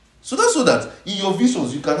knowledge. So that's so that in your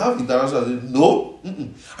visions you can have interactions. No,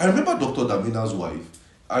 I remember Dr. Damina's wife,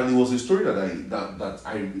 and it was a story that I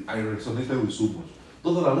resonated with so much.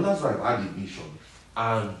 Dr. Damina's wife had a vision,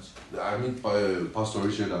 and I mean Pastor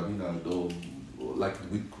Rachel Damina, like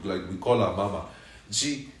we call her Mama.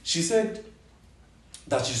 She said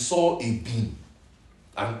that she saw a being,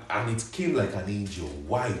 and it came like an angel,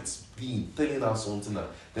 white being, telling her something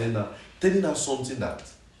that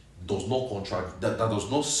does not contract, that does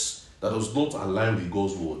not align with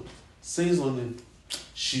God's word. Saying something,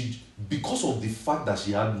 because of the fact that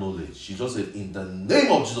she had knowledge, she just said, "In the name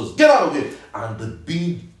of Jesus, get out of here!" And the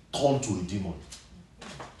being turned to a demon,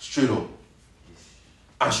 straight up.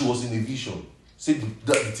 And she was in a vision. Said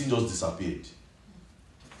that the thing just disappeared.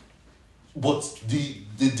 But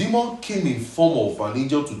the demon came in form of an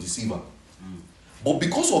angel to deceive her. But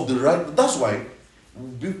because of the right, that's why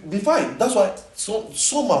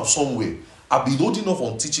somehow, somewhere, I've been holding off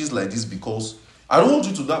on teachings like this, because I don't want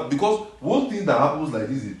you to that. Because one thing that happens like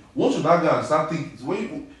this is, once you now go and start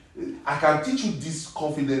thinking, I can teach you this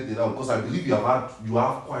confidently now, because I believe you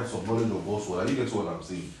have quite some knowledge of God's word, and you get what I'm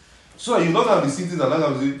saying. So you're not going to be sitting and not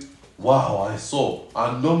going to say, "Wow, I saw,"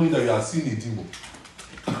 and not knowing that you are seeing a demon.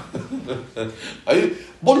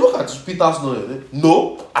 But look at Peter's knowledge.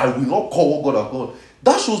 No, I will not call what God has called.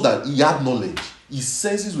 That shows that he had knowledge. His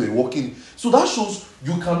senses were working. So that shows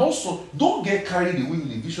you can also don't get carried away in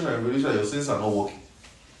the vision and revelation that your senses are not working.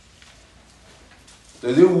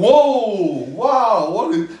 They say, "Whoa,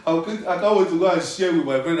 wow, I can't wait to go and share with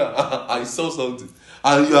my friend. I saw something,"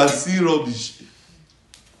 and you are seeing rubbish.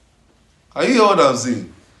 Are you hear what I'm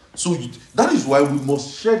saying? So that is why we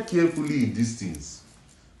must tread carefully in these things.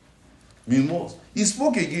 We must. He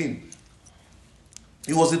spoke again.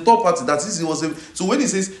 It was a third party. That is, so when he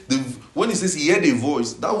says he heard a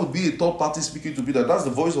voice, that would be a third party speaking to Peter. That's the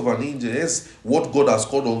voice of an angel. Yes, what God has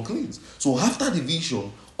called unclean. So after the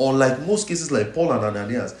vision, unlike most cases like Paul and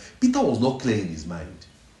Ananias, Peter was not clear in his mind.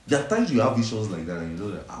 There are times you have visions like that, and you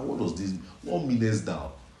know that, what does this? What means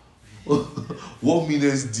thou? What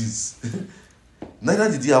means this?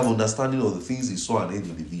 Neither did he have understanding of the things he saw and heard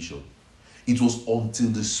in the vision. It was until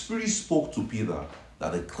the Spirit spoke to Peter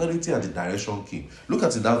that the clarity and the direction came. Look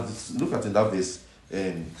at in that verse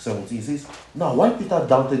 17. It says, "Now while Peter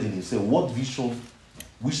doubted in himself what vision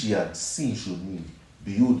which he had seen should mean,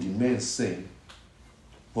 behold, the men sent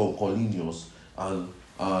from Cornelius and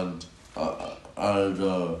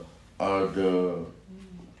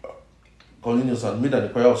Cornelius and made an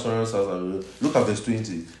inquiry of Cyrus. Look at verse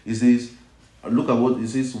 20. It says, look at what it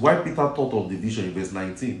says. Why Peter thought of the vision in verse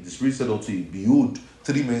 19. The Spirit said unto him, Behold,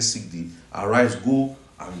 3 men seek thee. Arise, go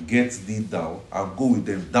and get thee down, and go with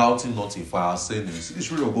them, doubting not if I send him. See, the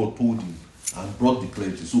Spirit of God told him and brought the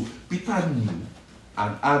clarity. So Peter knew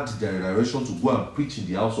and had the direction to go and preach in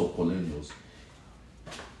the house of Cornelius.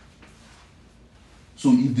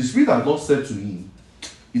 So if the Spirit had not said to him,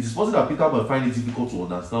 it is possible that Peter might find it difficult to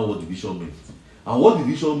understand what the vision meant. And what the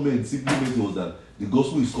vision meant simply meant was that the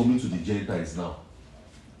gospel is coming to the Gentiles now.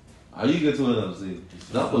 Are you getting what I'm saying?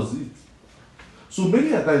 That was it. So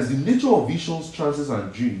many a times, the nature of visions, trances,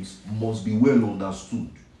 and dreams must be well understood.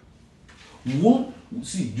 You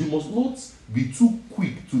must not be too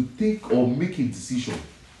quick to take or make a decision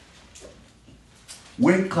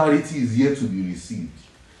when clarity is yet to be received.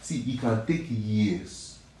 See, it can take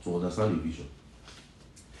years to understand a vision.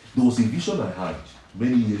 There was a vision I had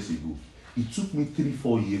many years ago. It took me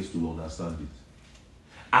 3-4 years to understand it.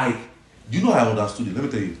 I understood it. Let me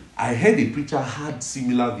tell you. I heard a preacher had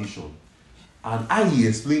similar vision, and he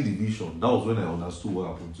explained the vision. That was when I understood what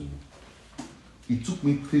happened to me. It took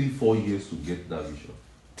me 3-4 years to get that vision.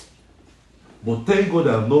 But thank God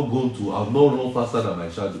I've not run faster than my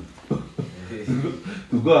shadow.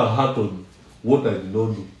 to go and act on what I did not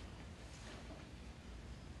know.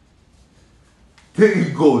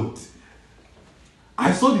 Thank God.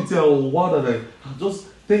 I saw the thing on one and I just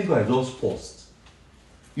paused.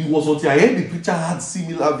 It was until I heard the preacher had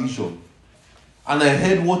similar vision. And I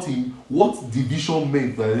heard what the vision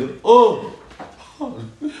meant. I said, oh,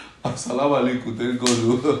 Assalamu alaikum, thank God.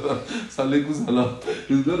 Salaikum salam.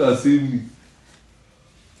 It's God that saved me.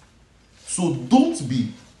 So don't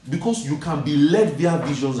be, because you can be led via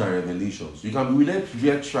visions and revelations. You can be led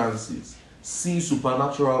via trances, seeing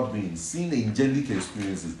supernatural beings, seeing angelic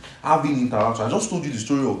experiences, having interaction. I just told you the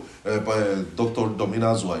story of Dr.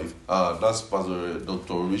 Domina's wife. That's Pastor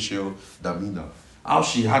Dr. Rachel Damina. How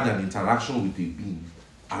she had an interaction with a being,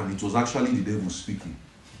 and it was actually the devil speaking.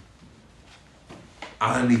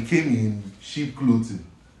 and he came in sheep clothing.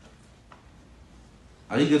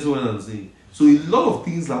 Are you getting what I'm saying? So a lot of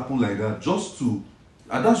things happen like that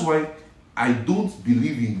and that's why I don't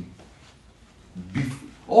believe in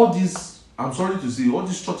all these, I'm sorry to say, all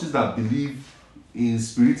these churches that believe in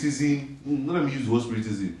spiritism, let me use the word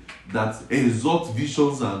spiritism, that exalt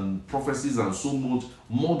visions and prophecies and so much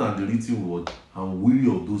more than the written word. I'm weary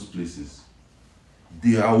of those places.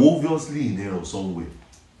 They are obviously in error somewhere.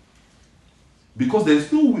 Because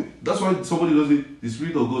there's no way. That's why somebody does say the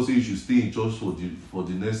Spirit of God says you should stay in church for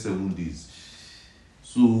the next 7 days.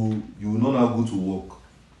 So you will not now go to work.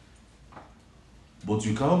 But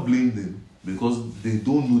you can't blame them because they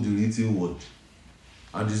don't know the written word.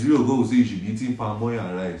 And the Spirit of God will say you should be eating palm oil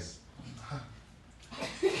and rice.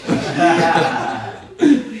 You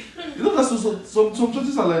know, that's some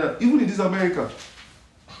churches are like that. Even in this America.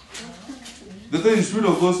 They say the Spirit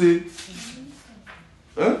of God say,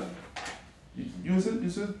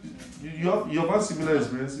 you have had similar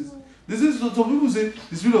experiences. This is some people say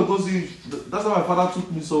the Spirit of God say that's how my father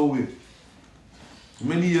took me somewhere.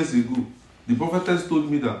 Many years ago, the prophetess told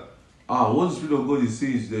me that what the Spirit of God is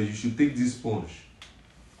saying is that you should take this sponge,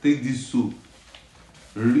 take this soap,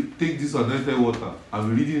 take this anointed water, and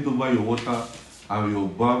be reading it over your water and your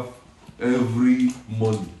bath every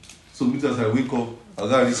morning. So as I wake up, I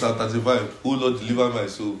got this Psalm 35. Oh Lord, deliver my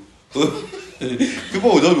soul. People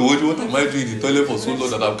will not be wondering what am I doing in the toilet for so long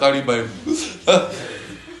that I'm carrying Bible.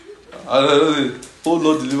 And I know, oh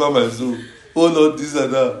Lord, deliver my soul. Oh Lord, this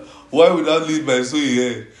and that. Why would I leave my soul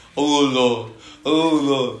here? Oh Lord, oh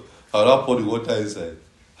Lord. I'll not pour the water inside.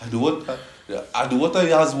 And the water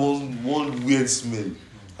has one weird smell.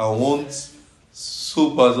 And one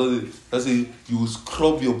soap as well. That's it. You will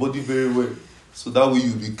scrub your body very well. So that way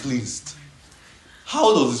you'll be cleansed.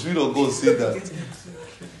 How does the Spirit of God say that?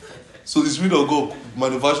 So the Spirit of God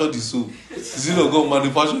manufactured the soap. The Spirit of God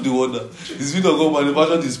manufactured the water. The Spirit of God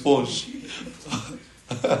manufactured the sponge.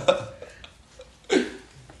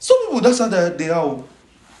 Some people, that's how they are.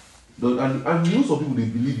 And you know some people, they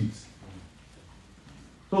believe it.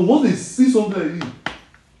 So once they see something like this,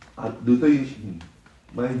 they'll tell you,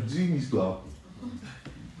 my dream is to happen.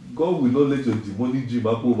 God will not let your demonic dream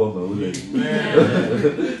happen over my own life.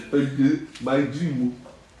 My dream.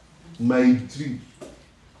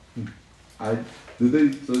 I don't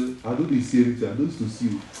see anything. I don't used to see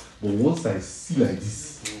it. But once I see like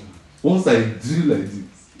this, once I dream like this,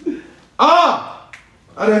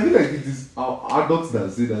 and I feel like it is our adults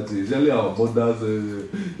that say that, especially our mothers.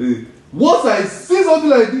 Once I see something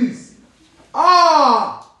like this,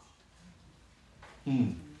 I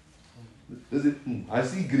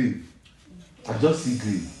see grave. I just see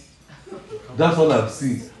grave. That's all I'm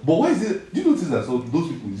seeing. But why is it? Do you notice that those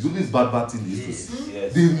people, it's always bad thing they used to see?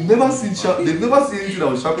 Yes. They've never seen anything that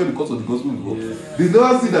was champion because of the gospel before. Yes. They've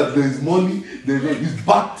never seen that there is money, it's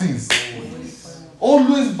bad things.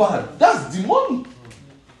 Always bad. That's demonic.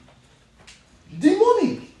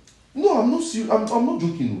 Demonic. No, I'm not serious. I'm not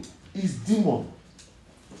joking. It's demon.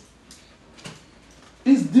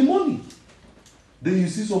 It's demonic. Then you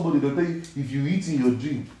see somebody that tell you, if you eat in your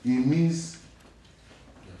dream, it means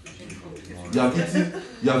you have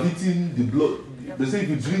eaten the blood. They say if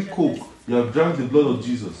you drink Coke, you have drank the blood of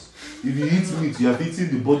Jesus. If you eat meat, you have eaten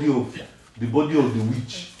the body of the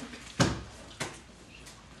witch.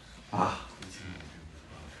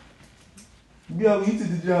 Me, I will eat the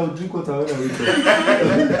drink, I will drink water when I wake up.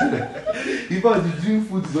 In fact, the drink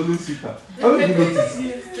food is always sweeter. How do you notice?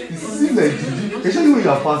 It seems like the drink, especially when you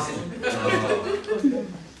are fasting.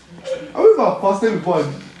 I mean, if I fasted before,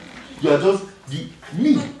 you are just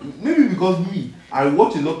maybe because I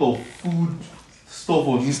watch a lot of food stuff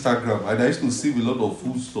on Instagram and I used to save a lot of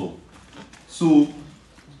food stuff. So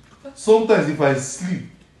sometimes if I sleep,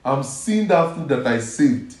 I'm seeing that food that I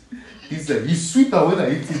saved. It's sweeter when I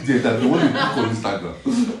eat it there than the one you put on Instagram.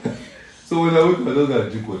 So when I wake up, I just gotta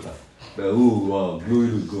drink water. Like, oh wow, glory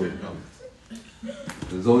to God.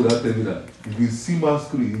 There's always that tell me that if you see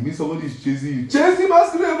masquerade, it means somebody is chasing you. Chasing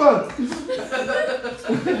masquerade, man!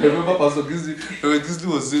 I remember Pastor Kingsley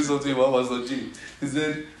was saying something about Pastor G. He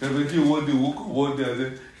said, Reverend G one day woke up one day and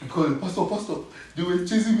said, he called him, Pastor, they were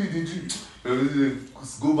chasing me in the dream. Reverend G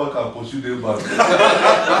said, go back and pursue them back.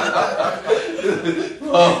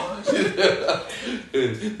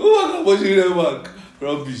 Go back and pursue them back.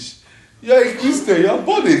 Rubbish. You're a Christian, you're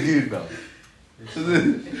born again now.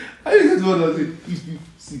 I get what I say. If you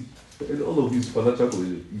see, and all of you supernatural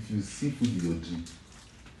condition, if you see food in your dream,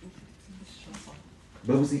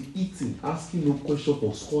 Bible say eating, asking no question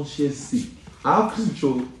for conscience sake. I have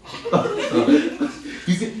scripture.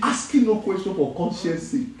 You say asking no question for conscience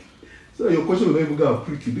sake. So your question will not even go and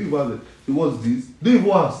prick you. Don't even ask, hey, what's this? Don't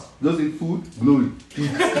even ask. Just say food, glory,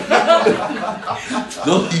 eat.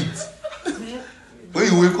 Just eat. When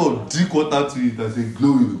you wake up, drink water to it and say,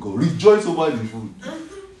 glory to God. Rejoice over the food.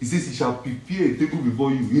 He says he shall prepare a table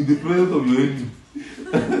before you in the presence of your enemy.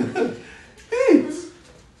 Eat.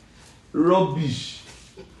 Rubbish.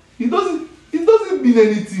 It doesn't mean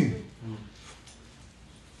anything.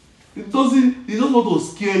 It doesn't want to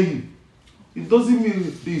scare you. It doesn't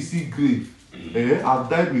mean they see grave. I've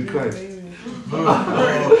died with Christ.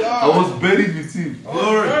 I was buried with him. I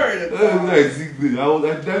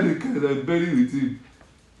died with Christ. I buried with him.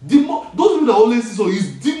 Demon, those people that always see, so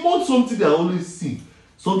is demon something they always see.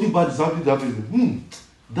 Something bad is happening to that person.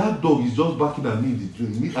 That dog is just barking at me in the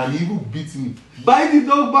dream, and he even beats me. Bite the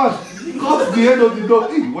dog back. Cut the head of the dog.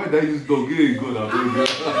 Hey, why did I use dog? Hey, God,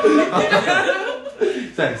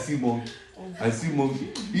 so I see monkey.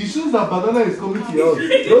 It shows that banana is coming to your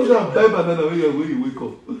house. Don't go and buy banana when you wake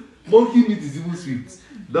up. Monkey meat is even sweet.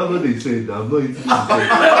 That's what they said. I'm not eating it.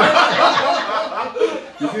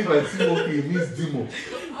 You see, if I see monkey, it means demon.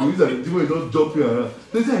 It means that the demon is not jumping around.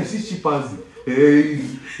 They say I see chimpanzee. Hey,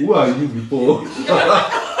 who are you before?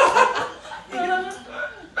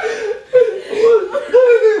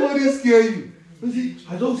 What is scare you?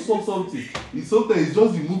 I just saw something. Sometimes it's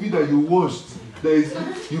just the movie that you watched.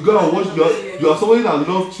 You go and watch. You are somebody that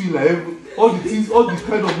loves thriller. All the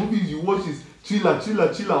kind of movies you watch is thriller,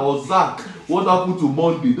 or Zack. What happened to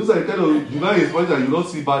Monday? Those are the kind of you not expect that you don't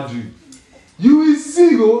see bad dream. You will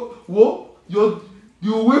see, what? You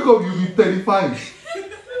wake up, you will be terrified.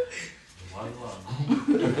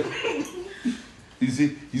 You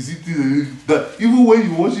see that even when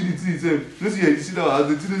you watch it itself, you see that as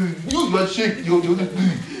the thing you are shaking, you don't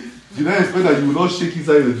expect that you will not shake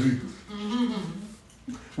inside your dream.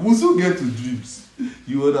 We'll soon get to dreams.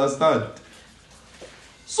 You understand?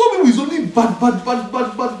 Some people is only bad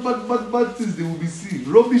things they will be seeing.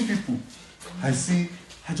 Rubbish people. I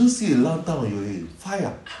just see a lantern on your head.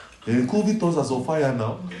 Fire. And COVID turns us on fire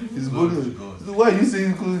now. It's burning. So why are you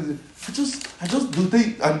saying COVID? I just don't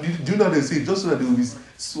think, and do you know what they say? Just so that they will be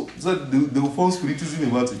so that they will form spiritism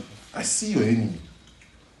about it. I see your enemy.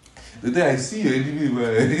 The day I see your enemy,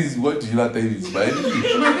 what do you not tell me? It's my enemy.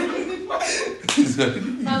 It's my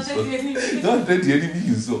enemy. Don't tell the enemy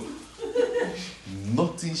you saw.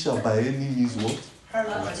 Nothing shall by any means what?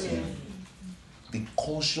 Be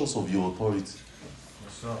conscious of your authority.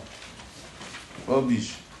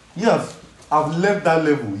 Rubbish. Yes, I've left that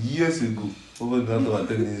level years ago. Over that time, I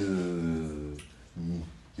tell me,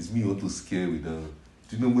 it's me you want to scare with that.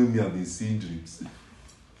 Do you know when I've been seeing dreams?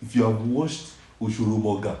 If you have watched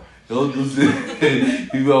Oshoromoga,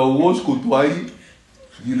 if you have watched Kotwai,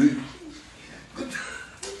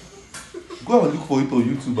 go and look for it on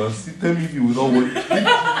YouTube and see. Tell me if you will not watch.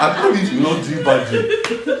 I tell me if you will not dream bad dream.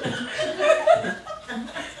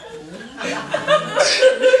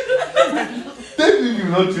 Tell me if you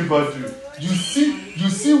will not dream bad dream. You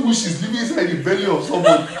see wishes living inside the belly of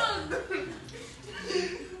someone.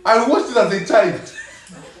 I watched it as a child.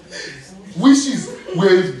 Wishes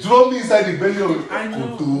were drumming inside the belly of That's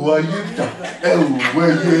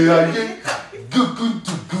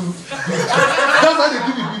how they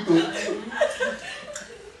do the beat.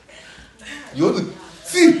 You want to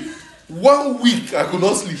see 1 week I could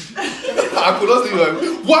not sleep.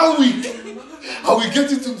 1 week. I will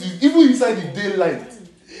get into even inside the daylight.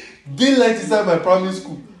 Daylight inside my primary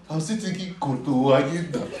school. I'm still thinking, Koto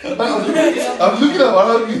Agenda. I'm looking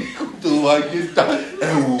around me, Koto Agenda.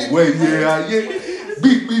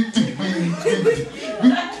 Big.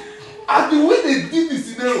 And the way they did the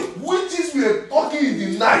scenario, witches were talking in the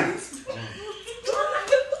night.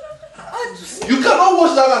 You cannot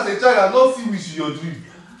watch that as a child and not see witch in your dream.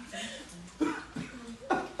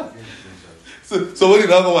 So somebody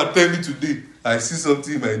now come and tell me today, I see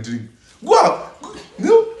something in my dream. Go out.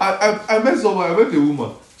 I met someone, I met a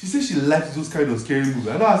woman. She said she likes those kind of scary movies.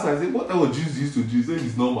 And I asked her, I said, what type of dreams do you used to dream? She said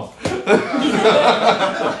it's normal.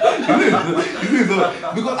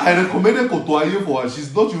 Because I recommended Kotoaye for her. She's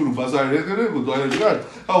not Yoruba, so I recommended Kotoaye.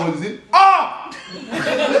 I was saying,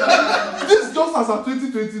 this is just as of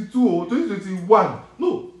 2022 or 2021.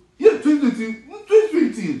 No. Yeah,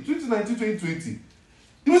 2019, 2020.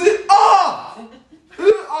 You will say,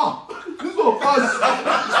 this one fast.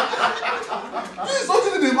 This is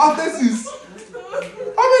something in the market since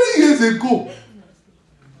how many years ago?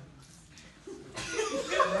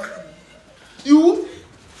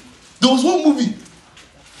 There was one movie.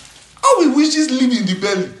 How will wishes live in the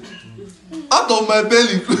belly? Out of my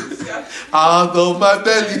belly. Out of my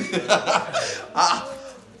belly.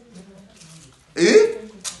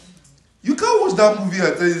 You can't watch that movie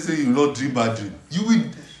I tell you say you will not dream bad dream? You will.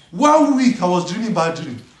 1 week I was dreaming bad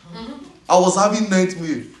dream. I was having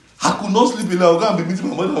nightmare. I could not sleep enough. I was going to be meeting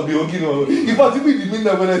my mother and be hugging her. In fact, even in the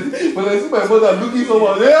midnight when I see my mother looking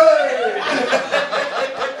someone, hey!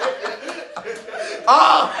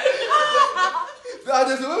 And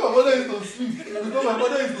there's a way my mother is to sleep. Because my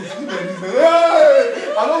mother is to sleep and he said,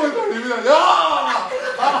 hey! I don't wake up in the midnight.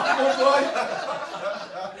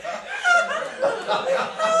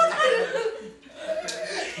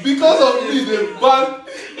 Because of me, they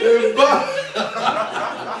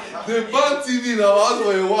banned TV in our house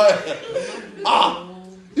for a while.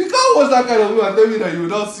 You can't watch that kind of movie and tell me that you will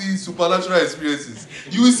not see supernatural experiences.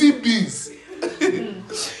 You will see beings.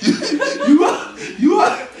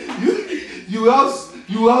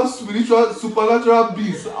 you have spiritual, supernatural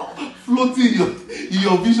beings floating in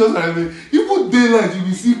your visions and everything. Even daylight, you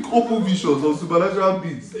will see open visions of supernatural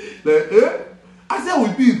beings. Like, I said I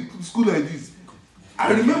will be in school like this.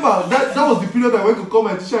 I remember that was the period I went to call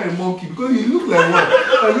my teacher a monkey because he looked like one.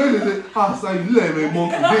 And when they said, sir, you look like a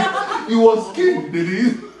monkey. He was skinny.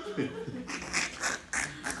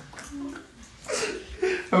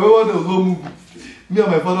 I remember there was one movie. Me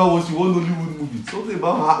and my father watched one Hollywood movie. Something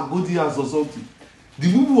about goatee hands or something. The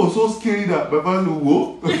movie was so scary that my father said,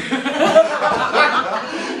 whoa.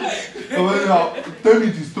 Tell me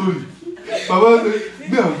the story. My father said,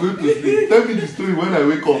 me, I'm going to sleep. Tell me the story when I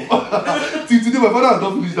wake up. Till today, my father has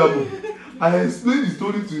not finished that book. I explained the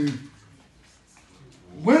story to him.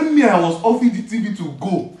 When me, I was offering the TV to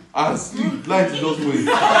go and sleep, light just went.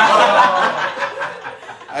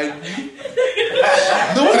 I knew.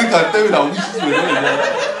 Nobody can tell me that wishes were not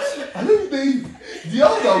enough. I don't think the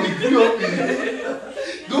house that we grew up in,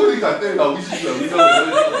 nobody can tell me that wishes were not enough.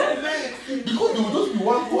 Because there will just be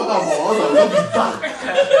one corner of our house that will not be dark.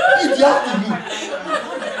 In the afternoon.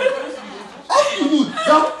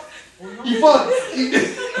 In fact,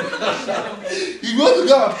 if you want to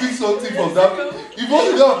go and pick something from that, if you want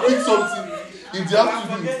to go and pick something in the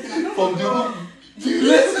afternoon from the room, the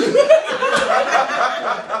rest.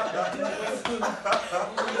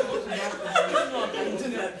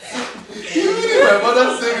 Even if my mother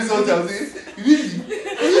says me something, I'll say, really?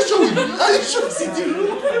 Are you sure with me? Are you sure it's in the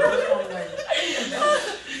room?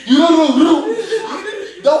 You don't know.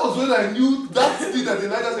 That was when I knew that thing that the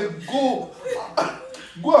leader said, go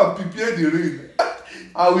and prepare the rain.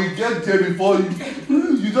 I will get there before you.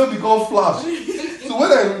 You don't become Flash. So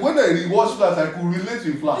when I rewatch Flash, I could relate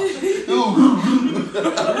with Flash.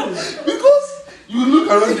 Because you look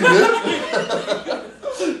around the net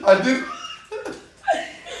and they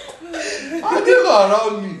go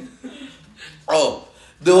around me. Oh,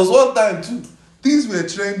 there was one time too. Things were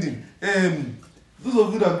trending. Those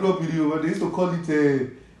of you that grew up in Yoruba, they used to call it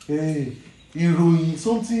heroin,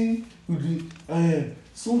 something with the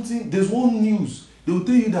something. There's one news. They will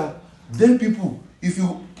tell you that dead people, if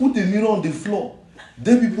you put a mirror on the floor,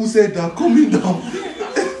 dead people said they are coming down.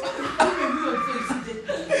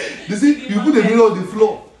 They say you put a mirror on the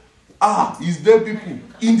floor. It's dead people.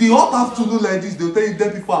 In the hot afternoon like this, they will tell you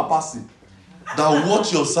dead people are passing. That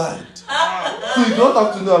watch your side. So you don't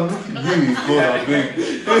have to know. I'm looking here. I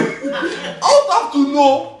don't have to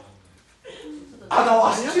know. And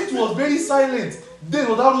our street was very silent.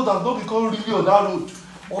 Then on that road has not become really on that road.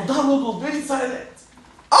 On that road was very silent.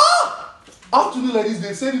 Afternoon like this,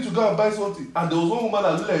 they send you to go and buy something. And there was one woman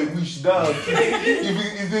that looked like a witch.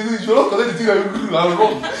 If they should not collect the thing and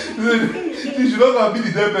run. She should not go and be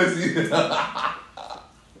the dead person.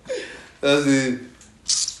 That's it.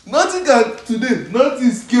 Nothing can today,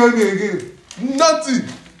 nothing scare me again. Nothing.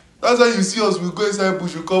 That's why you see us, we go inside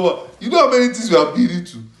bush, we come out. You know how many things we are been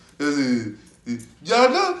into. You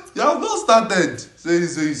have not started saying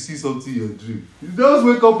you see something in your dream. You just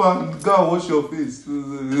wake up and go and wash your face.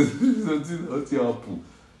 Something happen.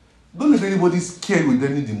 Don't let anybody scare you with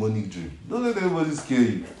any demonic dream. Don't let anybody scare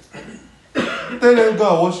you. Tell them go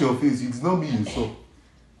and wash your face. It's not me you saw.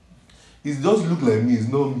 It just look like me, it's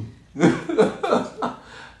not me.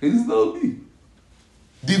 It's not me.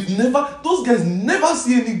 Those guys never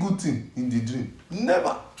see any good thing in the dream.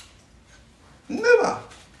 Never.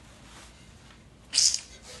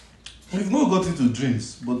 We've not got into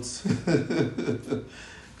dreams, but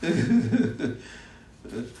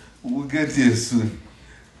we'll get here soon.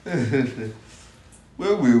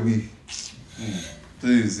 Where were we? So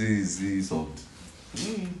you see something.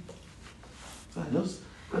 I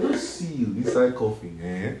just see you inside coughing.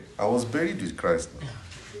 I was buried with Christ now.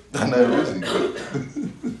 And I rose again.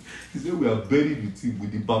 He said we are buried with him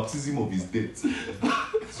with the baptism of his death.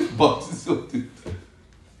 Baptism of his death.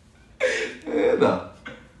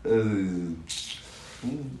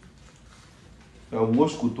 I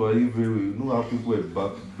watch Kotoayi very well. You know how people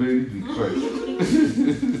are buried with Christ.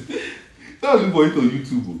 That's look for it on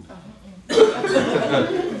YouTube.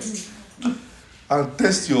 And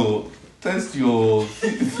test your just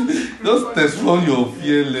test on your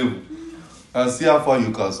fear level and see how far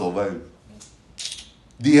you can survive.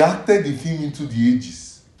 They acted the film into the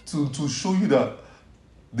ages to show you that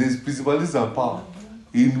there's principalities and power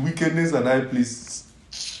in wickedness and high places.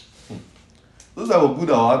 Those that were good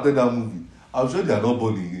that acted that movie, I'm sure they are not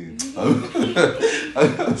born again.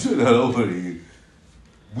 I'm sure they are not born again.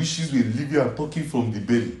 Wishes were living and talking from the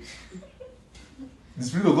belly. The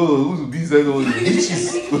Spirit of God was going to be inside all the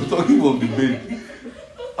witches were talking from the belly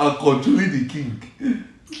and controlling the king.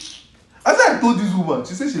 As I told this woman,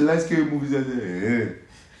 she said she likes scary movies. I said,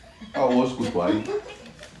 I watch Kotoayi.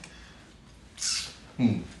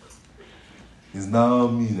 It's now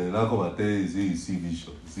me that now come and tell you, say you see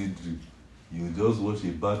vision, you see dream. You just watch a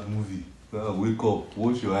bad movie. Now wake up,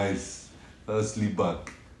 wash your eyes, now sleep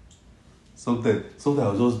back. Sometimes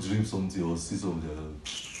I'll just dream something or see something.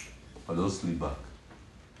 I'll just sleep back.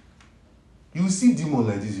 You see demons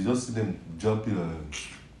like this, you just see them jumping and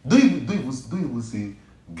don't even say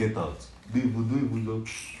get out. Don't even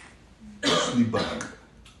just sleep back.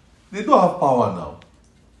 They don't have power now.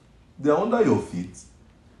 They are under your feet.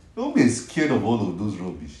 Don't be scared of all of those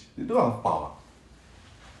rubbish. They don't have power.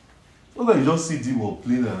 Sometimes you just see demon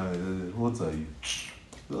playing and what are you?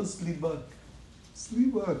 Just sleep back.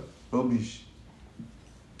 Sleep back. Rubbish.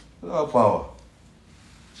 They don't have power.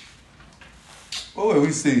 What were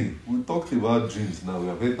we saying? We talked about dreams now. We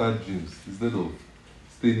have entered dreams instead of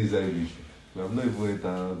staying inside vision. We have not even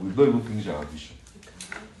entered, we've not even finished our vision.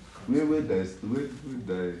 Where die?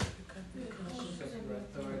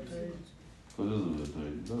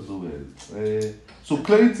 That's so weird. So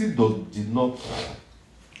clarity did not.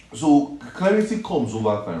 So clarity comes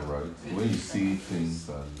over time, right? When you see things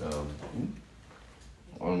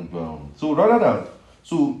so rather than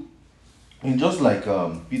in just like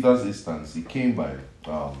Peter's instance, he came over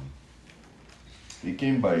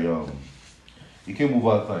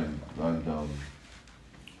time, and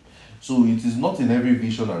so it is not in every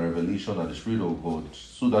vision and revelation that the Spirit of God.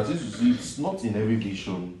 So that it's not in every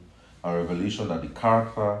vision and revelation that the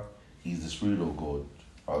character is the Spirit of God,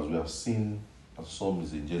 as we have seen. Some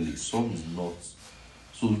is angelic, some is not.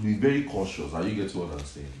 So be very cautious. Are you getting what I'm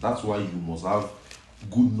saying? That's why you must have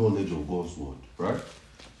good knowledge of God's word, right?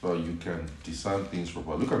 So you can discern things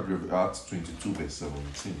properly. Look at Acts 22 verse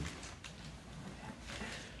 17.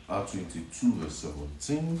 Acts 22 verse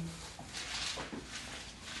 17.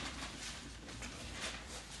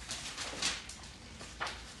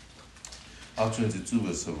 Acts 22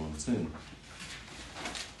 verse 17.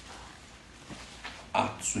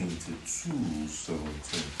 Acts 22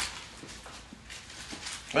 17.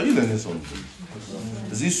 Are you learning something?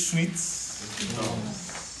 Is it sweet?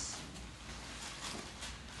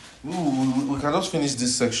 We can just finish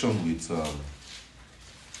this section with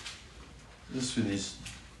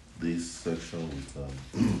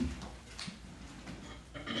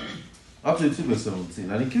Acts 22 verse 17.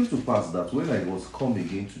 And it came to pass that when I was come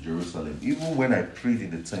again to Jerusalem, even when I prayed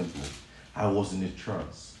in the temple, I was in a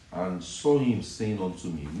trance, and saw him saying unto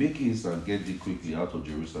me, make haste and get thee quickly out of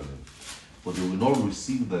Jerusalem, for they will not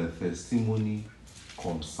receive thy testimony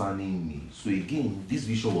concerning me. So again, this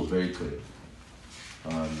vision was very clear,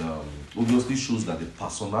 and obviously shows that the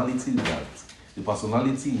personality in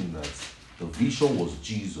that the vision was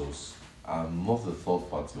Jesus and not the third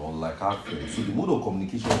party, unlike our friends. So the mode of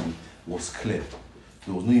communication was clear.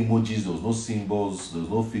 There was no emojis, there was no symbols, there was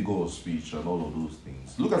no figure of speech, and all of those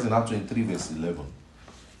things. Look at in Acts 23 verse 11.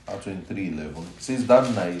 Acts 23 11. It says that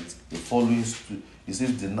night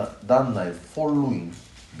that night following,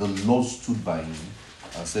 the Lord stood by him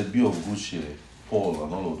and said, be of good cheer, Paul,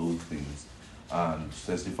 and all of those things, and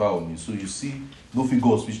testify of me. So you see, no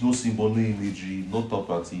figure of speech, no symbol, no imagery, no third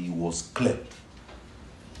party. It was clear.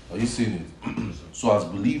 Are you seeing it? So as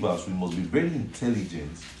believers, we must be very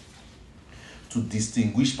intelligent to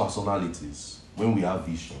distinguish personalities. When we have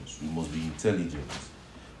visions, we must be intelligent.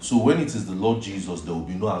 So when it is the Lord Jesus, there will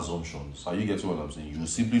be no assumptions. Are you getting what I'm saying? You will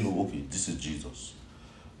simply know, okay, this is Jesus.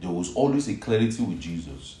 There was always a clarity with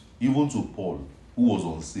Jesus. Even to Paul, who was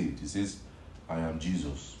unsaved, he says, I am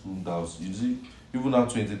Jesus, whom thou. You see, even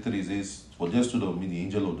Acts 23 it says, for there stood on me the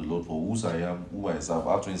angel of the Lord, for whose I am, who I serve.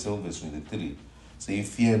 Acts 27 verse 23, saying,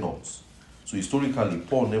 fear not. So historically,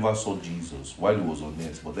 Paul never saw Jesus while he was on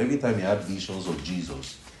earth, but every time he had visions of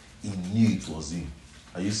Jesus, he knew it was him.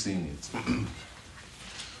 Are you seeing it?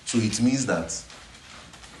 So it means that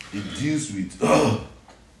it deals with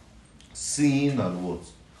seeing and what?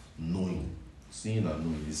 Knowing. Seeing and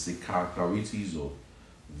knowing is the characteristics of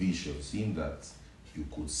vision. Seeing that you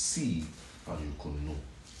could see and you could know.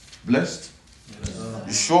 Blessed?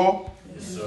 You sure?